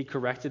he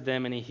corrected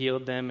them, and he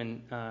healed them,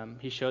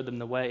 and he showed them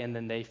the way, and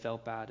then they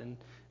felt bad, and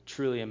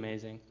truly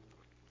amazing.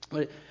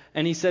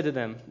 And he said to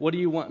them, "What do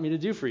you want me to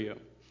do for you?"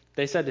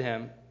 They said to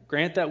him,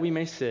 "Grant that we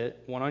may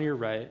sit, one on your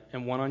right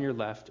and one on your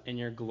left, in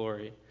your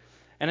glory."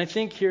 And I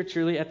think here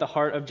truly at the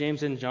heart of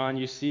James and John,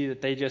 you see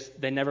that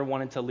they never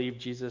wanted to leave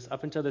Jesus.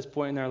 Up until this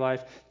point in their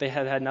life, they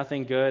had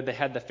nothing good. They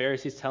had the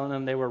Pharisees telling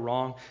them they were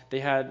wrong. They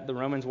had the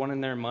Romans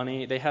wanting their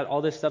money. They had all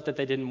this stuff that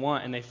they didn't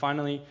want, and they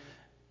finally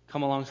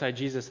come alongside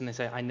Jesus and they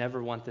say, "I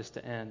never want this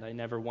to end. I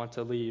never want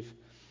to leave."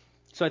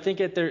 So I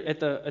think at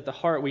the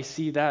heart we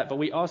see that, but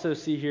we also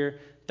see here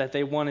that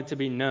they wanted to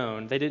be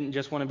known. They didn't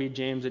just want to be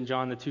James and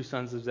John, the two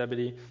sons of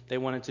Zebedee. They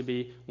wanted to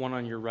be one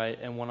on your right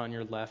and one on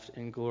your left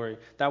in glory.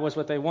 That was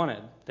what they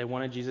wanted. They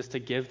wanted Jesus to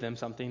give them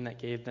something that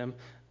gave them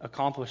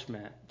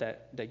accomplishment,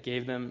 that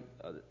gave them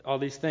all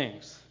these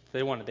things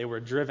they wanted. They were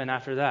driven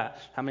after that.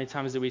 How many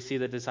times do we see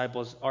the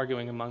disciples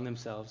arguing among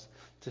themselves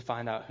to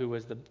find out who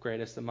was the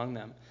greatest among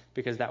them?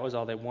 Because that was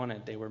all they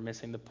wanted. They were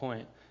missing the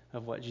point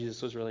of what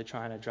Jesus was really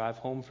trying to drive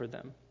home for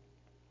them.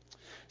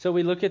 So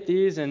we look at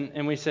these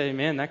and we say,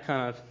 man, that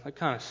kind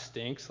of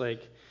stinks.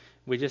 Like,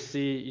 we just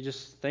see,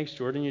 thanks,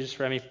 Jordan, you just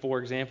read me 4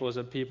 examples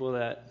of people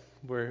that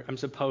I'm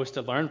supposed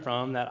to learn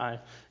from that I'm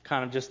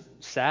kind of just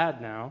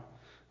sad now.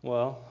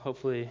 Well,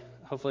 hopefully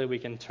we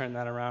can turn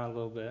that around a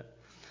little bit.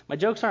 My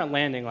jokes aren't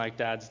landing like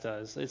Dad's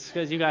does. It's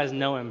because you guys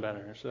know him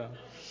better, so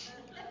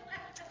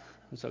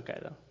it's okay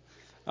though.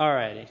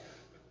 Alrighty.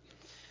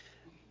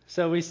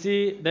 So we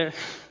see there.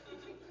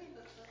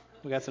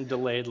 We got some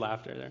delayed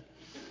laughter there.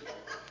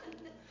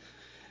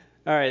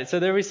 All right, so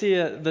there we see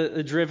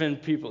the driven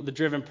people, the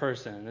driven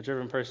person.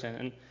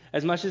 And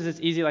as much as it's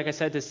easy, like I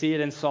said, to see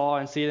it in Saul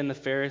and see it in the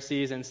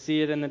Pharisees and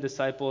see it in the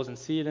disciples and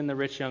see it in the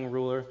rich young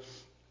ruler,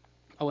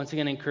 I once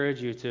again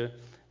encourage you to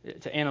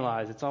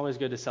analyze. It's always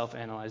good to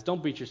self-analyze.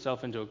 Don't beat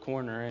yourself into a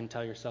corner and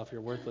tell yourself you're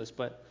worthless,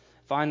 but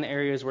find the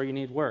areas where you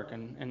need work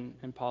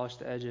and polish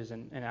the edges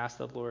and ask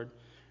the Lord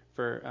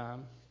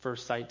for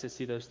sight to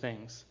see those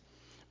things.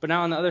 But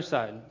now on the other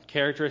side,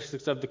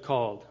 characteristics of the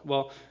called.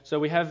 Well, so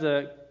we have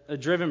a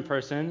driven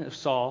person of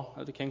Saul,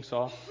 of the King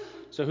Saul.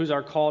 So who's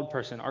our called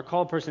person? Our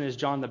called person is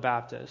John the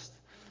Baptist.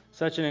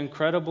 Such an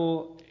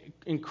incredible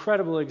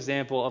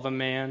example of a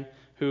man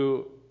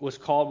who was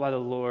called by the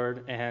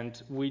Lord,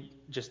 and we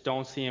just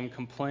don't see him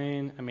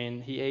complain. I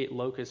mean, he ate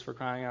locusts, for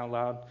crying out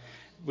loud.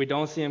 We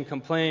don't see him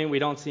complain. We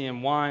don't see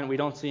him whine. We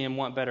don't see him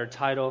want better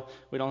title.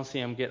 We don't see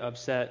him get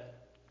upset.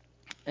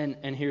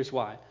 And here's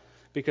why.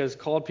 Because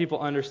called people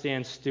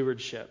understand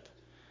stewardship.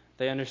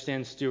 They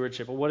understand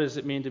stewardship. Well, what does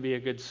it mean to be a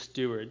good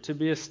steward? To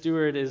be a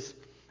steward is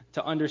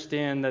to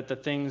understand that the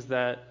things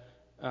that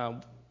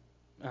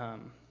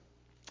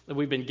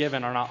we've been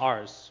given are not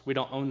ours. We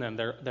don't own them.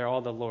 They're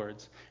all the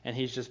Lord's. And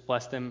he's just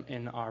blessed them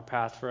in our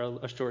path for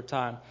a short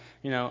time.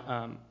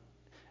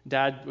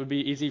 Dad would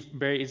be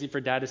very easy for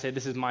Dad to say,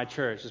 this is my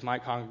church, this is my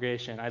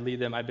congregation. I lead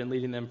them. I've been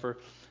leading them for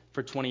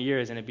 20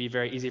 years. And it'd be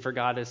very easy for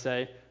God to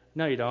say,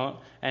 no, you don't,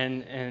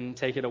 and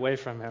take it away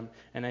from him.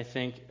 And I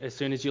think as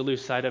soon as you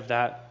lose sight of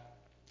that,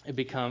 you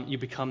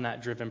become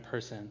that driven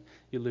person.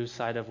 You lose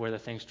sight of where the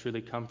things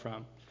truly come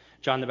from.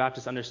 John the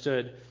Baptist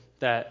understood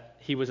that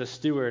he was a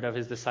steward of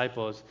his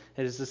disciples.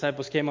 His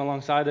disciples came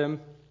alongside him.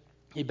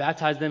 He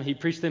baptized them. He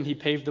preached them. He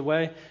paved the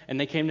way. And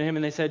they came to him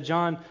and they said,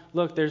 John,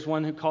 look, there's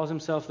one who calls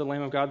himself the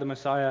Lamb of God, the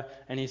Messiah.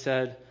 And he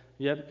said,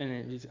 yep,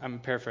 and I'm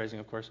paraphrasing,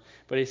 of course,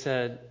 but he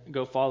said,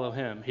 go follow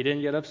him. He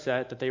didn't get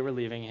upset that they were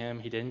leaving him.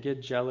 He didn't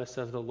get jealous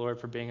of the Lord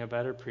for being a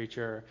better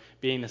preacher or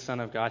being the Son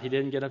of God. He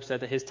didn't get upset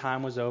that his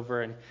time was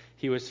over and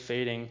he was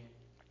fading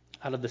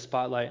out of the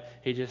spotlight.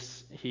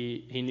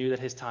 He knew that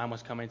his time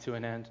was coming to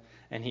an end,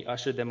 and he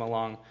ushered them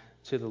along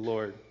to the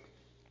Lord.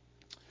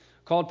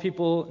 Called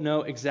people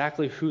know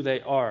exactly who they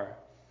are.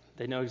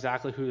 They know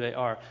exactly who they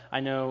are. I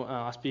know,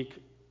 I'll speak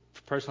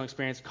personal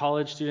experience,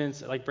 college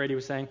students, like Brady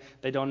was saying,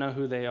 they don't know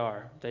who they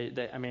are.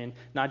 I mean,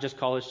 not just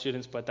college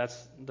students, but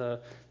that's the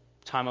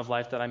time of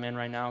life that I'm in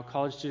right now.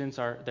 College students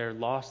they're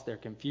lost, they're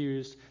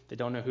confused, they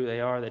don't know who they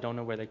are, they don't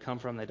know where they come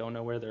from, they don't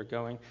know where they're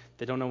going,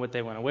 they don't know what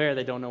they want to wear,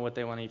 they don't know what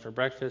they want to eat for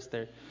breakfast.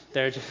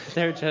 They're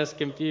just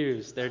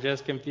confused. They're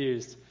just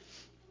confused.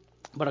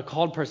 But a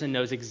called person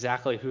knows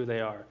exactly who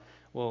they are.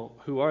 Well,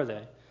 who are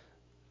they?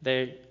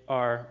 They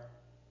are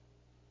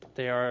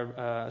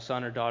a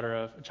son or daughter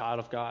of a child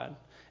of God.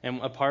 And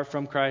apart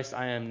from Christ,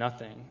 I am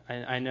nothing.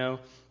 I know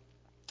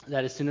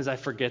that as soon as I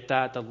forget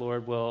that, the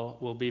Lord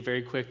will be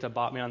very quick to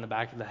bop me on the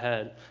back of the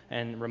head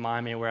and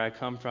remind me where I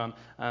come from.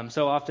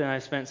 So often I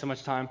spent so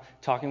much time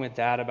talking with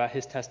Dad about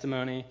his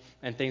testimony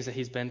and things that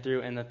he's been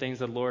through and the things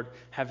the Lord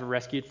have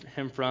rescued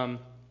him from.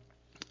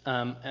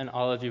 And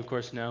all of you, of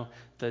course, know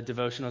the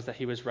devotionals that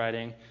he was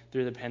writing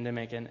through the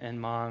pandemic,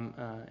 and Mom,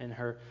 in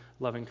her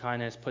loving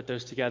kindness, put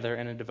those together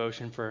in a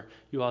devotion for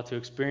you all to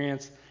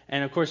experience.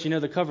 And, of course,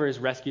 the cover is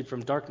Rescued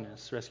from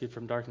Darkness.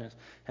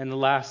 And the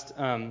last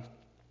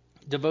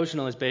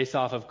devotional is based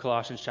off of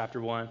Colossians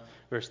chapter 1,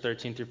 verse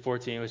 13 through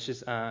 14, which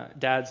is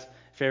Dad's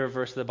favorite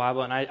verse of the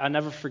Bible. And I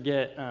never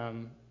forget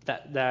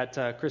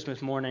that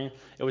Christmas morning.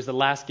 It was the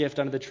last gift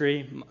under the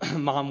tree.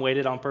 Mom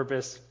waited on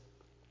purpose.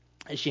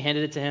 And she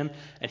handed it to him,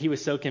 and he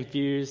was so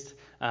confused.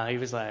 He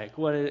was like,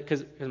 what is it?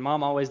 Because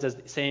Mom always does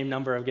the same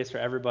number of gifts for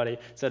everybody.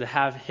 So to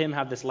have him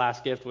have this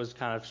last gift was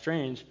kind of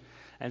strange.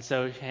 And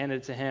so she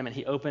handed it to him, and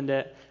he opened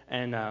it,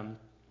 and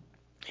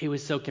he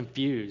was so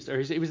confused. Or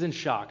he was in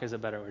shock, is a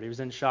better word. He was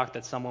in shock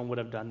that someone would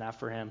have done that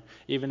for him,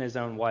 even his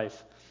own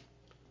wife.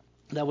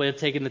 That would have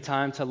taken the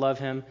time to love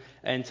him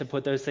and to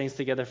put those things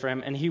together for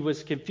him. And he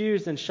was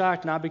confused and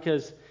shocked, not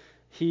because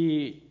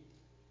he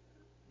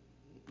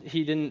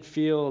he didn't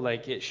feel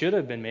like it should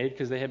have been made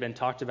because they had been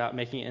talked about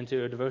making it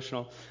into a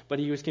devotional, but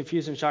he was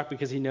confused and shocked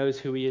because he knows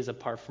who he is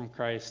apart from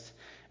Christ.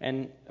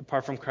 And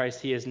apart from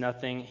Christ, he is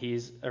nothing.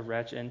 He's a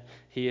wretch, and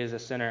he is a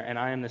sinner. And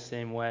I am the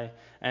same way.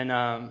 And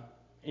our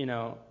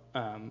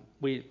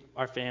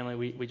family,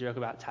 we joke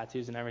about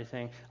tattoos and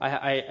everything.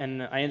 I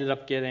ended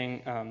up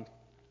getting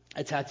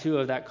a tattoo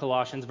of that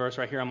Colossians verse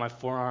right here on my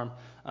forearm,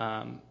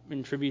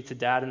 in tribute to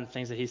Dad and the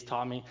things that he's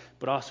taught me,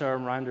 but also a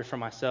reminder for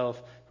myself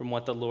from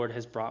what the Lord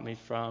has brought me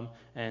from.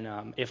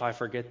 And if I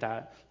forget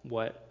that,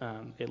 what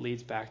it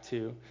leads back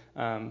to.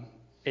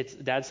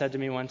 Dad said to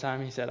me one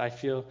time, he said, I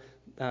feel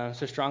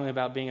so strongly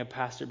about being a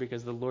pastor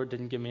because the Lord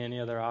didn't give me any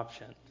other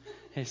option.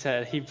 He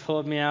said, he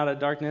pulled me out of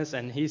darkness,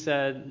 and he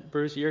said,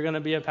 Bruce, you're going to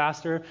be a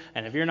pastor,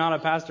 and if you're not a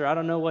pastor, I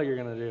don't know what you're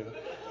going to do.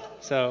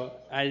 So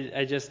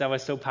that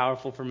was so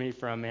powerful for me,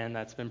 for a man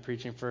that's been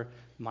preaching for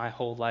my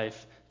whole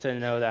life, to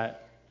know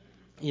that,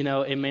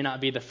 it may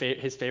not be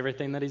his favorite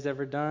thing that he's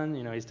ever done.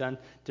 He's done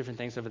different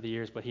things over the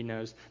years, but he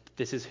knows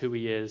this is who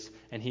he is,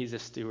 and he's a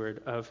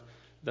steward of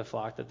the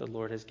flock that the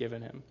Lord has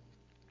given him.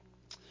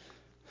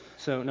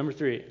 So, number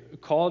 3,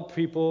 called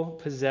people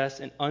possess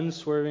an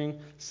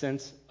unswerving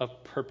sense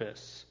of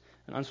purpose.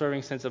 An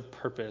unswerving sense of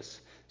purpose.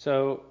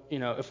 So,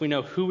 if we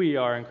know who we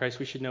are in Christ,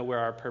 we should know where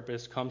our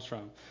purpose comes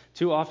from.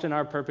 Too often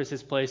our purpose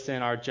is placed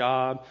in our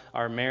job,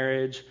 our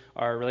marriage,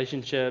 our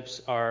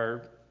relationships,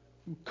 our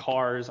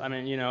cars,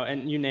 and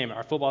you name it,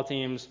 our football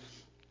teams,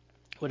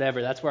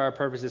 whatever. That's where our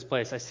purpose is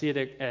placed. I see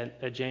it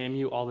at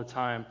JMU all the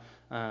time.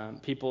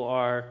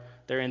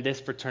 They're in this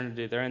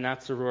fraternity, they're in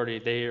that sorority,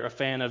 they're a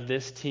fan of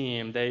this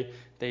team,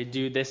 they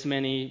do this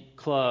many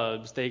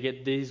clubs, they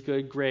get these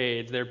good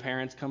grades, their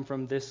parents come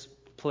from this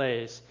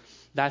place.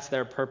 That's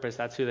their purpose,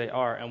 that's who they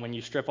are. And when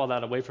you strip all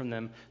that away from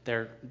them,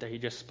 they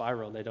just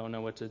spiral, they don't know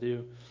what to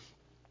do.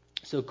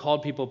 So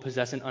called people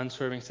possess an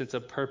unswerving sense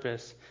of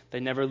purpose. They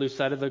never lose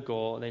sight of the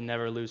goal, they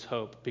never lose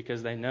hope,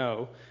 because they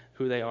know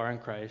who they are in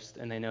Christ,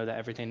 and they know that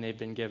everything they've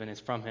been given is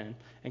from him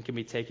and can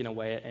be taken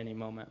away at any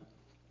moment.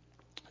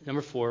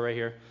 Number 4 right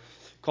here.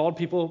 Called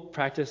people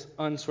practice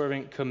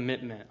unswerving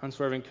commitment.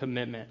 Unswerving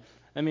commitment.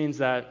 That means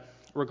that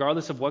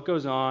regardless of what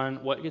goes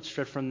on, what gets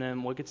stripped from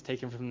them, what gets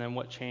taken from them,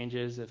 what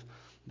changes, if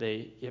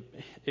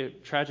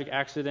tragic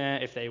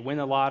accident, if they win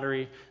the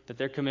lottery, that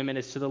their commitment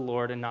is to the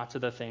Lord and not to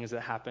the things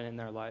that happen in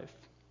their life.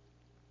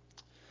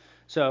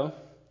 So,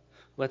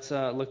 let's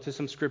look to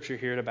some scripture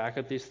here to back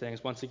up these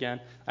things. Once again,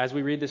 as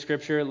we read the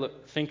scripture,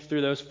 think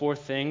through those 4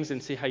 things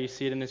and see how you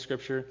see it in the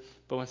scripture.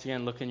 But once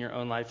again, look in your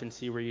own life and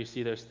see where you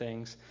see those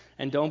things.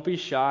 And don't be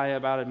shy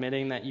about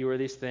admitting that you are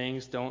these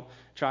things. Don't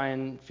try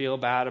and feel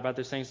bad about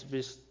those things.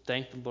 Just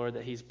thank the Lord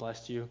that he's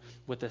blessed you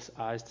with this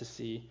eyes to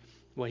see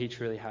what he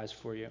truly has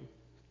for you.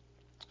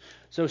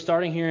 So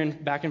starting here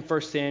back in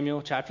 1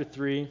 Samuel chapter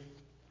 3,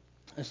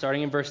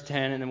 starting in verse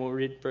 10, and then we'll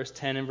read verse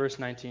 10 and verse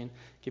 19.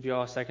 Give you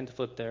all a second to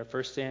flip there.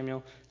 1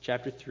 Samuel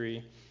chapter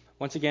 3.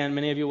 Once again,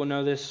 many of you will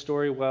know this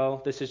story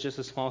well. This is just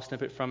a small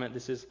snippet from it.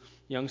 This is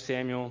young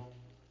Samuel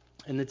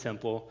in the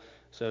temple.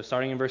 So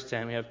starting in verse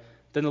 10, we have,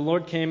 Then the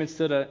Lord came and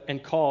stood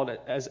and called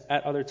as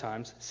at other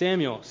times,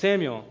 Samuel,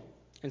 Samuel.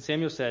 And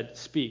Samuel said,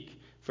 Speak,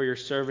 for your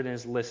servant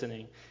is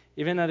listening.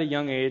 Even at a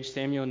young age,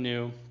 Samuel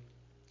knew,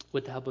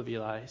 with the help of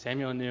Eli,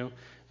 Samuel knew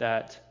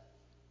that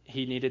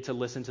he needed to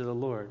listen to the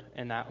Lord,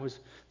 and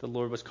the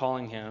Lord was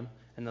calling him,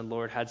 and the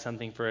Lord had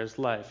something for his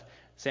life.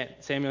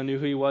 Samuel knew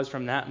who he was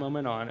from that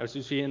moment on. As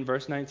we see in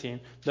verse 19,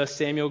 thus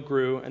Samuel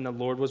grew, and the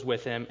Lord was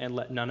with him, and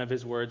let none of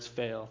his words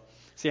fail.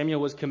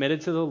 Samuel was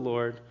committed to the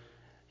Lord.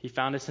 He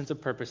found a sense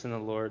of purpose in the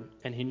Lord,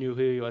 and he knew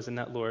who he was in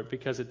that Lord,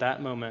 because at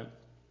that moment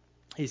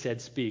he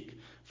said, Speak,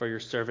 for your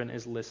servant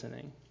is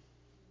listening.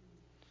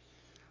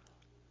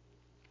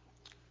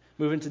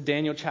 Moving to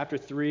Daniel chapter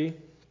 3.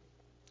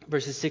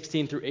 Verses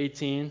 16 through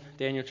 18,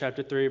 Daniel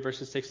chapter 3,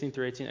 verses 16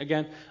 through 18.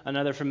 Again,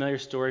 another familiar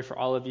story for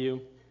all of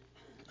you.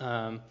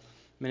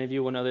 Many of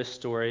you will know this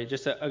story.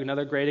 Just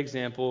another great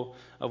example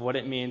of what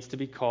it means to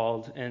be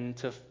called and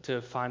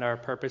to find our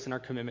purpose and our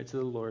commitment to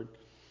the Lord.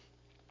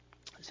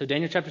 So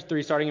Daniel chapter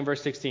 3, starting in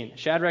verse 16.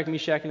 Shadrach,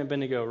 Meshach, and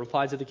Abednego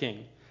replied to the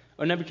king,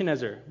 O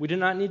Nebuchadnezzar, we do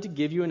not need to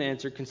give you an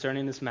answer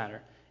concerning this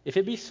matter. If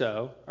it be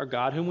so, our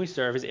God whom we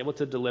serve is able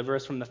to deliver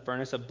us from the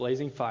furnace of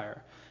blazing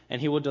fire, and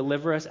he will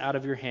deliver us out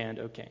of your hand,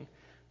 O king.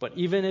 But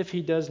even if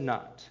he does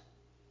not,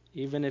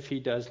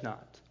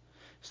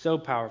 so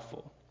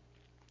powerful,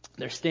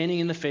 they're standing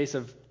in the face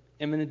of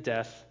imminent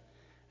death,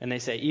 and they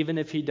say, even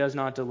if he does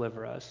not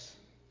deliver us,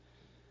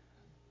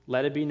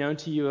 let it be known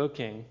to you, O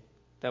king,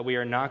 that we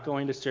are not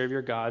going to serve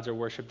your gods or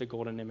worship the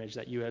golden image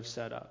that you have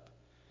set up.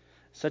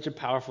 Such a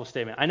powerful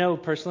statement. I know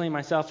personally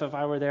myself, if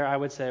I were there, I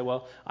would say,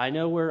 well, I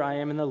know where I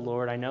am in the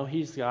Lord. I know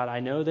he's God.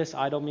 I know this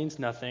idol means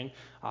nothing.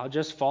 I'll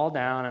just fall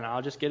down and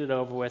I'll just get it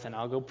over with and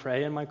I'll go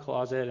pray in my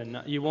closet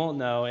and you won't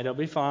know. It'll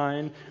be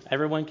fine.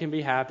 Everyone can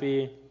be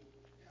happy.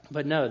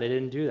 But no, they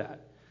didn't do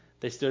that.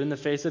 They stood in the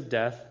face of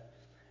death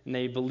and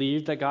they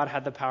believed that God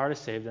had the power to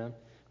save them.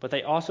 But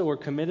they also were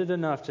committed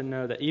enough to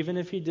know that even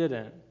if he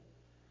didn't,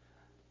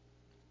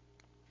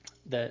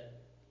 that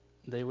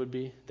they would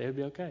be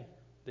okay.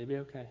 They'd be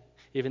okay.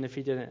 Even if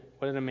he didn't.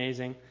 What an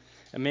amazing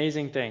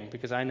thing,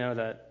 because I know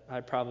that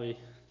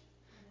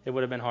it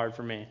would have been hard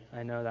for me.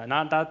 I know that.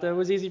 Not that it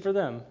was easy for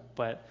them,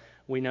 but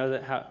we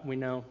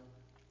know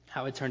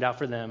how it turned out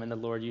for them, and the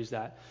Lord used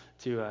that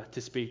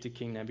to speak to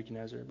King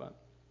Nebuchadnezzar. But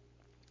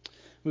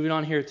moving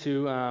on here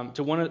to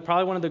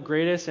probably one of the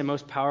greatest and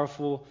most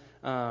powerful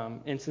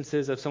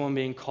instances of someone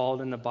being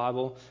called in the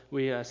Bible,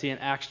 we see in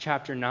Acts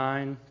chapter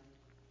 9,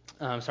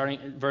 starting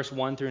at verse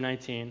 1 through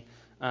 19.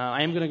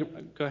 I am going to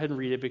go ahead and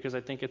read it because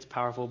I think it's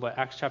powerful, but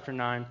Acts chapter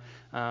 9,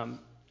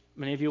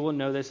 many of you will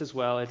know this as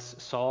well. It's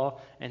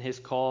Saul and his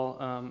call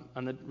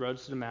on the road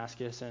to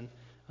Damascus. And,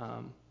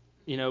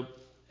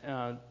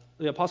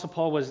 the Apostle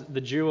Paul was the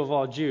Jew of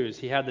all Jews.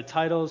 He had the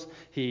titles.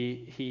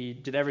 He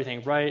did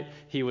everything right.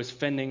 He was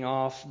fending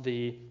off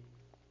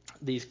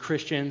these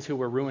Christians who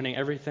were ruining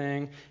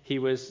everything. He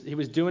was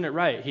doing it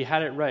right. He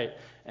had it right.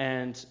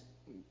 And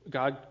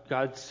God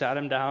sat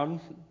him down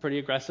pretty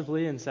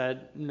aggressively and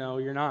said, no,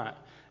 you're not.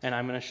 And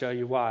I'm going to show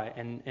you why,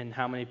 and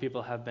how many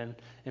people have been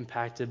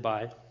impacted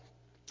by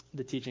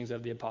the teachings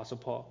of the Apostle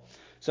Paul.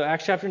 So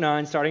Acts chapter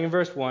 9, starting in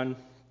verse 1,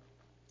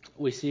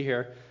 we see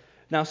here,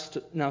 Now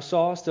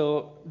Saul,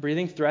 still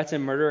breathing threats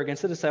and murder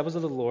against the disciples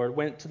of the Lord,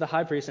 went to the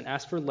high priest and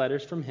asked for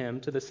letters from him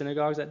to the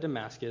synagogues at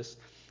Damascus,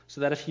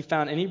 so that if he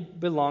found any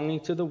belonging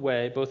to the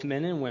way, both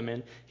men and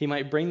women, he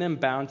might bring them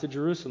bound to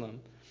Jerusalem.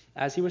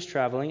 As he was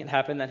traveling, it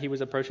happened that he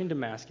was approaching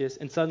Damascus,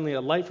 and suddenly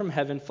a light from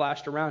heaven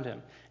flashed around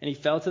him, and he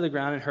fell to the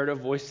ground and heard a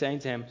voice saying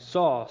to him,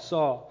 Saul,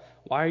 Saul,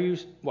 why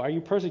are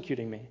you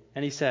persecuting me?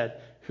 And he said,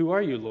 Who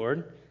are you,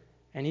 Lord?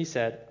 And he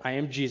said, I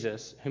am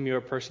Jesus, whom you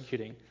are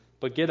persecuting.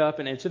 But get up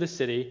and enter the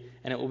city,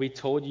 and it will be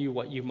told you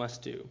what you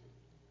must do.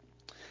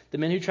 The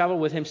men who traveled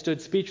with him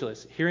stood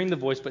speechless, hearing the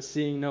voice but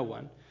seeing no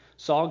one.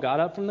 Saul got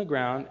up from the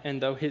ground,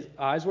 and though his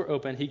eyes were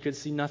open, he could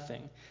see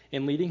nothing.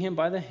 And leading him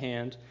by the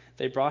hand,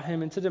 they brought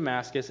him into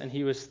Damascus, and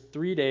he was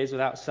 3 days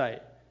without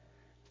sight.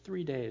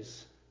 3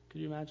 days. Could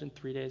you imagine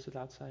 3 days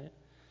without sight?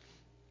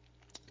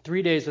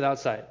 3 days without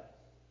sight,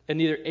 and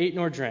neither ate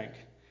nor drank.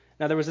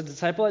 Now there was a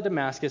disciple at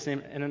Damascus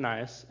named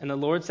Ananias, and the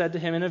Lord said to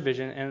him in a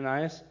vision,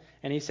 Ananias,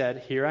 and he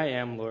said, Here I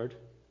am, Lord.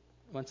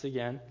 Once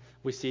again,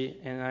 we see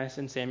Ananias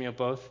and Samuel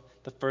both.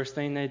 The first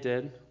thing they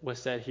did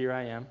was said, Here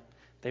I am.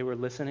 They were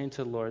listening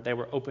to the Lord. They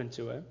were open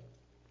to it.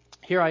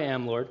 Here I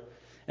am, Lord.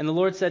 And the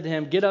Lord said to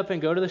him, Get up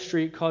and go to the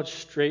street called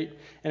Straight,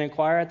 and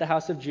inquire at the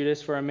house of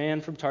Judas for a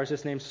man from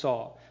Tarsus named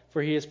Saul.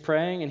 For he is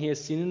praying, and he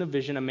has seen in a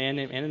vision a man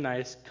named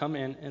Ananias come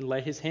in and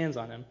lay his hands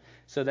on him,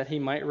 so that he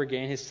might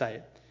regain his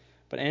sight.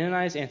 But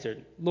Ananias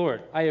answered,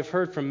 Lord, I have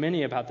heard from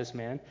many about this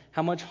man,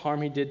 how much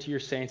harm he did to your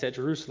saints at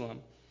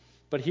Jerusalem.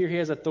 But here he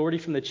has authority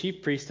from the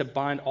chief priest to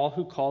bind all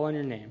who call on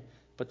your name.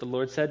 But the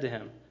Lord said to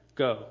him,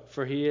 Go,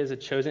 for he is a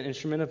chosen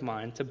instrument of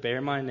mine to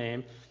bear my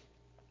name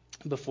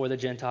before the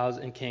Gentiles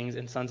and kings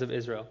and sons of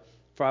Israel.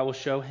 For I will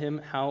show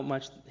him how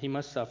much he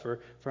must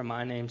suffer for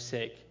my name's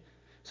sake.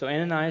 So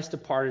Ananias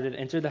departed and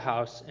entered the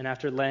house, and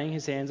after laying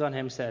his hands on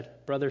him said,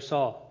 Brother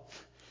Saul,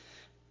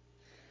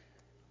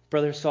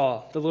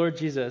 the Lord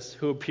Jesus,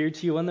 who appeared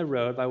to you on the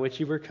road by which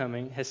you were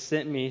coming, has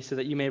sent me so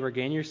that you may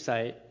regain your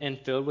sight and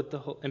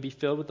be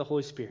filled with the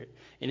Holy Spirit.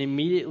 And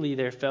immediately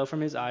there fell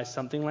from his eyes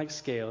something like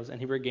scales, and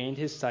he regained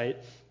his sight,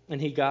 and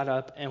he got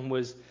up and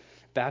was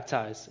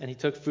baptized, and he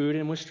took food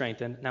and was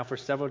strengthened. Now for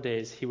several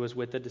days he was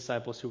with the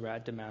disciples who were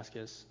at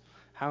Damascus.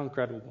 How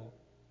incredible.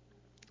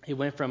 He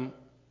went from,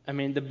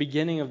 the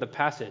beginning of the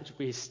passage,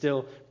 he's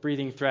still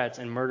breathing threats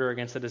and murder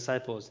against the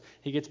disciples.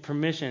 He gets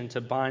permission to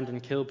bind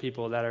and kill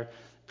people that are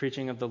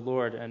preaching of the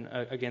Lord and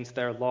against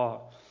their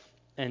law.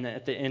 And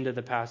at the end of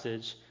the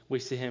passage, we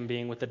see him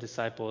being with the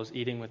disciples,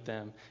 eating with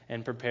them,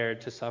 and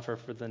prepared to suffer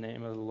for the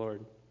name of the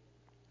Lord.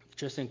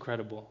 Just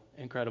incredible.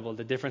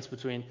 The difference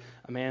between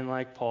a man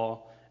like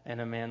Paul and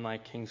a man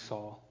like King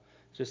Saul.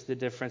 Just the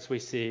difference we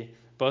see.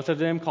 Both of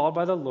them called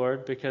by the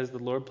Lord because the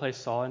Lord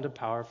placed Saul into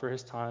power for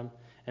his time,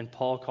 and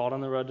Paul called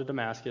on the road to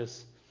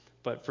Damascus,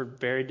 but for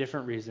very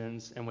different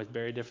reasons and with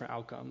very different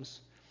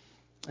outcomes.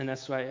 And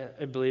that's why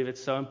I believe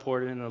it's so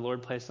important, and the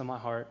Lord placed on my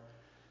heart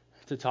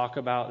to talk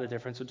about the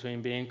difference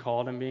between being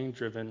called and being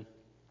driven,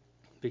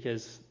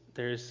 because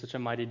there is such a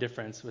mighty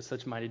difference with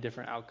such mighty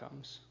different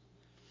outcomes.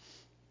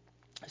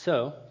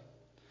 So,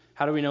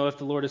 how do we know if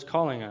the Lord is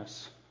calling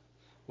us?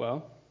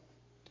 Well,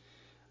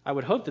 I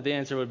would hope that the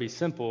answer would be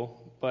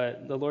simple,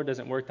 but the Lord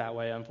doesn't work that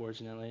way,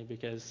 unfortunately,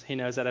 because he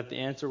knows that if the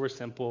answer were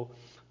simple,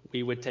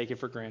 we would take it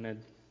for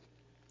granted.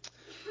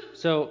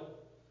 So,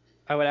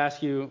 I would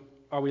ask you,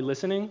 are we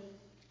listening?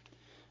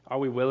 Are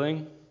we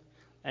willing?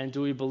 And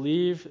do we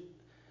believe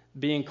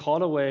being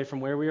called away from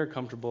where we are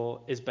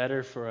comfortable is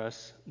better for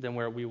us than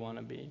where we want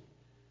to be?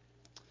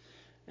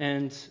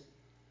 And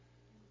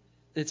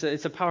it's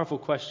a powerful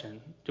question.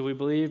 Do we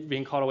believe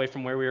being called away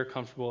from where we are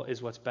comfortable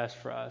is what's best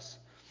for us?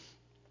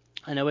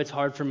 I know it's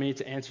hard for me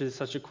to answer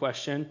such a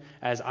question,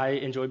 as I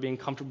enjoy being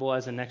comfortable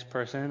as the next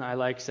person. I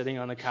like sitting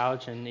on the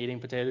couch and eating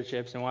potato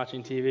chips and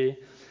watching TV.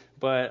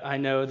 But I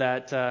know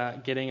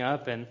that getting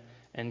up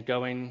and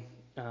going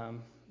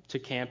to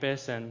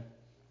campus and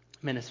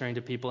ministering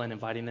to people and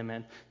inviting them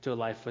in to a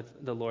life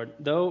with the Lord.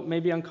 Though it may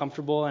be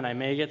uncomfortable and I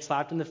may get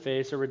slapped in the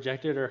face or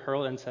rejected or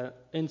hurled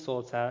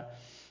insults at,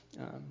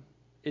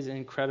 is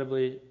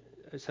incredibly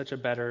such a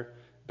better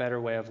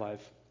way of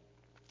life.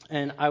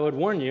 And I would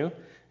warn you,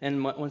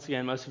 and once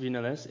again, most of you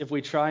know this, if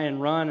we try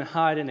and run and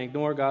hide and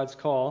ignore God's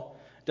call,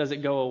 does it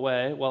go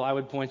away? Well, I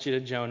would point you to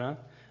Jonah,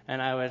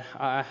 and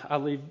I'll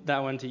leave that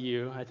one to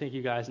you. I think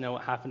you guys know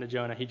what happened to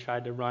Jonah. He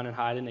tried to run and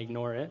hide and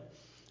ignore it.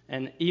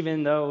 And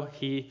even though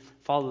he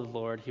followed the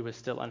Lord, he was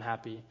still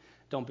unhappy.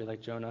 Don't be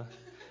like Jonah.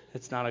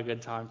 It's not a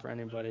good time for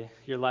anybody.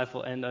 Your life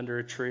will end under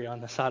a tree on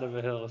the side of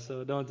a hill,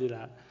 so don't do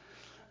that.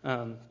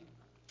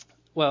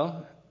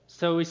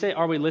 So we say,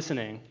 are we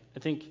listening? I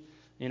think,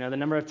 the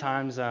number of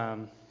times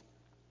I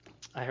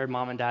heard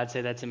mom and dad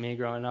say that to me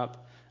growing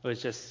up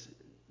was just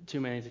too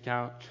many to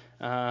count,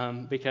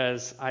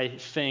 because I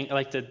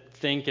like to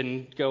think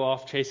and go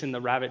off chasing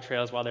the rabbit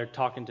trails while they're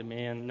talking to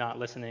me and not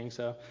listening.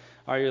 So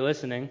are you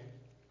listening?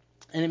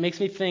 And it makes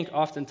me think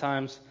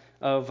oftentimes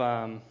of,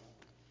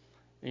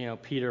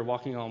 Peter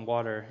walking on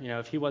water.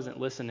 If he wasn't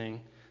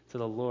listening to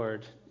the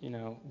Lord,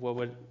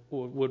 what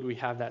would we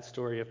have that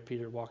story of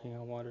Peter walking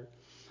on water?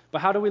 But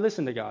how do we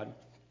listen to God?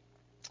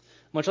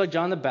 Much like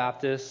John the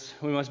Baptist,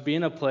 we must be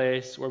in a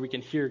place where we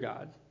can hear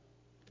God.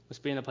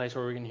 Must be in a place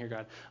where we can hear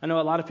God. I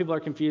know a lot of people are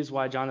confused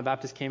why John the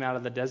Baptist came out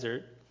of the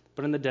desert.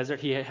 But in the desert,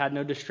 he had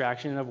no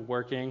distraction of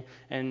working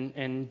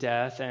and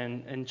death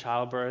and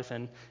childbirth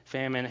and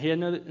famine. He had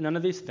none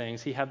of these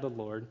things. He had the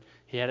Lord.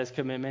 He had his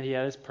commitment. He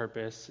had his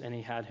purpose. And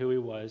he had who he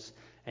was.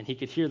 And he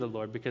could hear the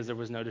Lord because there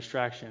was no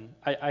distraction.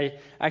 I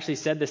actually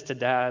said this to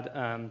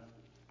Dad.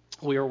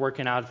 We were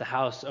working out at the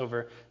house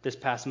over this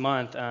past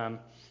month.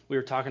 We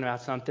were talking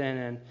about something.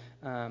 And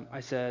I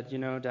said,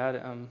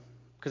 Dad,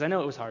 because I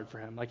know it was hard for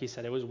him. Like he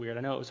said, it was weird.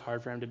 I know it was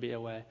hard for him to be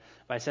away.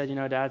 But I said,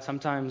 Dad,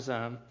 sometimes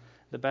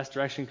the best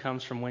direction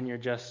comes from when you're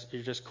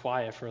just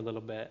quiet for a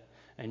little bit,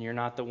 and you're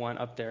not the one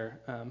up there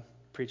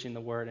preaching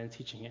the word and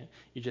teaching it.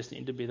 You just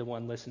need to be the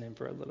one listening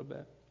for a little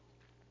bit.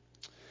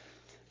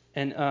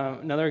 And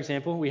another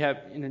example, we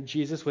have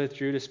Jesus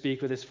withdrew to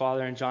speak with his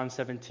Father in John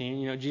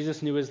 17.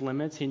 Jesus knew his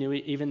limits. He knew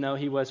even though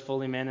he was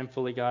fully man and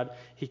fully God,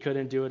 he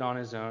couldn't do it on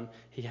his own.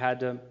 He had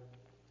to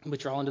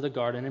withdraw into the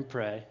garden and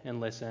pray and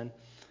listen.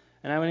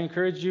 And I would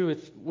encourage you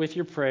with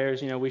your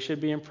prayers. We should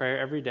be in prayer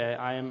every day.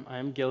 I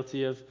am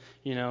guilty of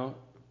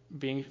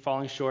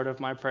falling short of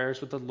my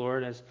prayers with the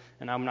Lord,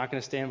 and I'm not going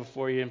to stand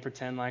before you and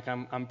pretend like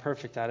I'm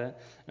perfect at it.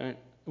 And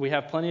we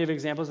have plenty of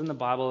examples in the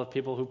Bible of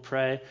people who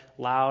pray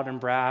loud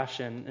and brash,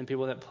 and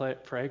people that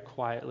pray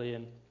quietly,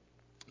 and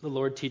the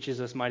Lord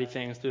teaches us mighty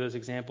things through those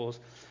examples.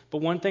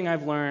 But one thing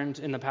I've learned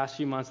in the past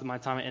few months of my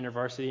time at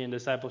InterVarsity and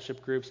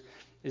discipleship groups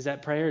is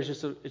that prayer is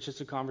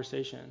just a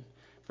conversation.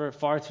 For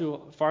far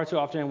too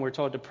often, we're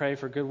told to pray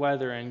for good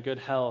weather and good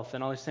health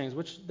and all these things,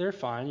 which they're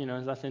fine.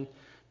 There's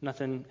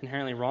nothing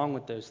inherently wrong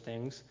with those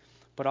things.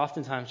 But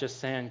oftentimes, just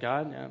saying,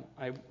 God,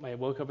 I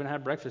woke up and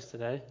had breakfast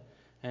today,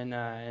 and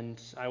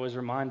I was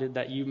reminded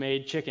that you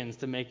made chickens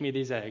to make me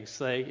these eggs.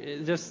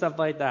 Just stuff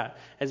like that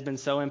has been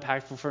so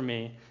impactful for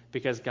me,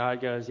 because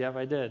God goes, yep,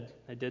 I did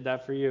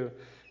that for you,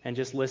 and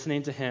just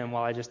listening to Him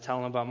while I just tell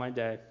Him about my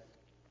day.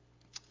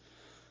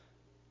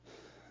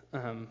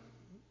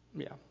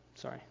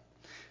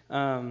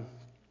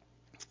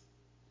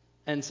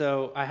 And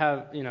so I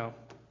have,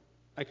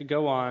 I could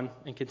go on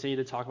and continue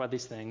to talk about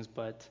these things,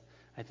 but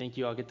I think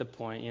you all get the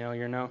point.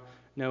 You're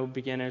no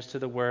beginners to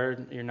the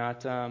Word. You're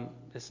not.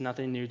 It's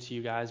nothing new to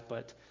you guys.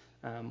 But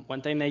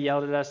one thing they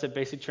yelled at us at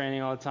basic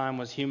training all the time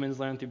was humans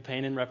learn through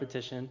pain and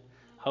repetition.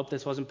 Hope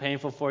this wasn't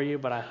painful for you,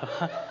 but I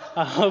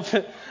hope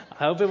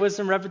it was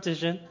some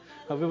repetition.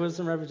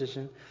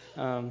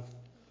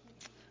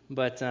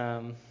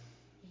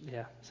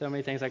 Yeah, so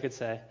many things I could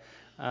say.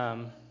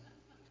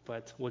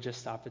 But we'll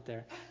just stop it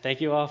there. Thank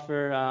you all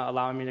for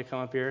allowing me to come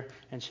up here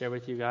and share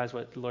with you guys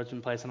what the Lord's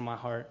been placing on my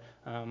heart.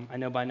 I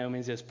know by no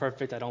means it's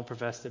perfect. I don't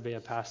profess to be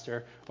a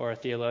pastor or a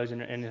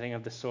theologian or anything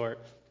of the sort,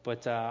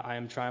 but I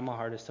am trying my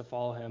hardest to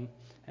follow Him.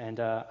 And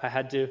I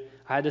had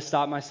to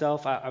stop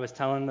myself. I was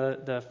telling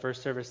the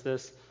first service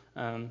this.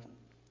 I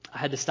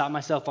had to stop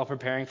myself while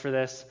preparing for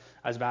this.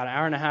 I was about an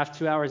hour and a half,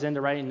 2 hours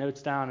into writing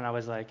notes down, and I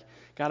was like,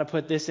 got to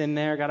put this in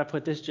there, got to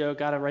put this joke,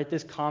 got to write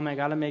this comment,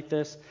 got to make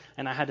this.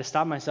 And I had to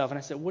stop myself, and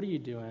I said, what are you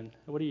doing?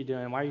 What are you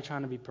doing? Why are you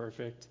trying to be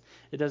perfect?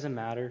 It doesn't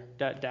matter.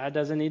 Dad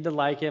doesn't need to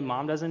like it.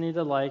 Mom doesn't need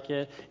to like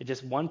it. It's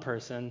just one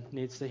person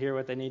needs to hear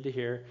what they need to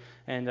hear.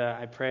 And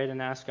I prayed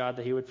and asked God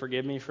that He would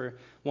forgive me for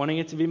wanting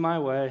it to be my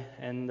way,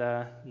 and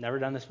never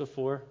done this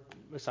before.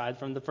 Aside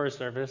from the first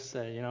service,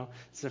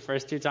 it's the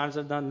first 2 times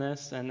I've done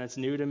this, and it's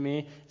new to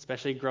me,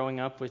 especially growing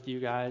up with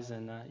you guys,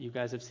 and you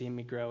guys have seen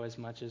me grow as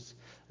much as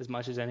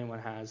anyone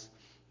has.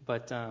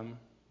 But I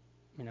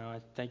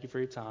thank you for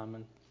your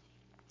time.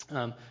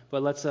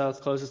 But let's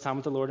close this time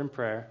with the Lord in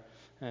prayer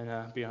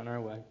and be on our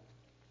way.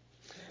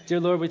 Dear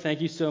Lord, we thank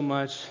you so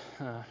much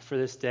for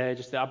this day,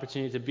 just the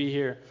opportunity to be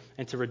here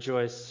and to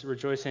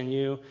rejoice in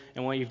you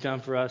and what you've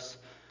done for us.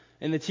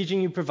 and the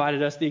teaching you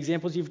provided us, the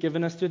examples you've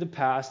given us through the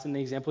past, and the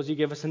examples you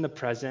give us in the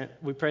present.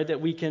 We pray that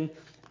we can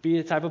be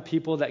the type of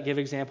people that give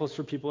examples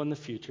for people in the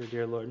future,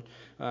 dear Lord.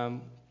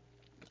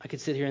 I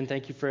could sit here and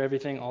thank you for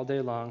everything all day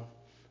long,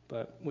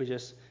 but we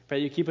just pray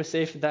you keep us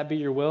safe, if that be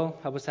your will.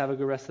 Help us have a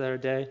good rest of our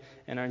day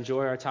and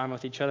enjoy our time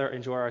with each other,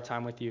 enjoy our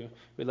time with you.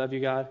 We love you,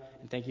 God,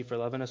 and thank you for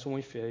loving us when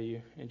we fail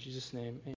you. In Jesus' name, amen.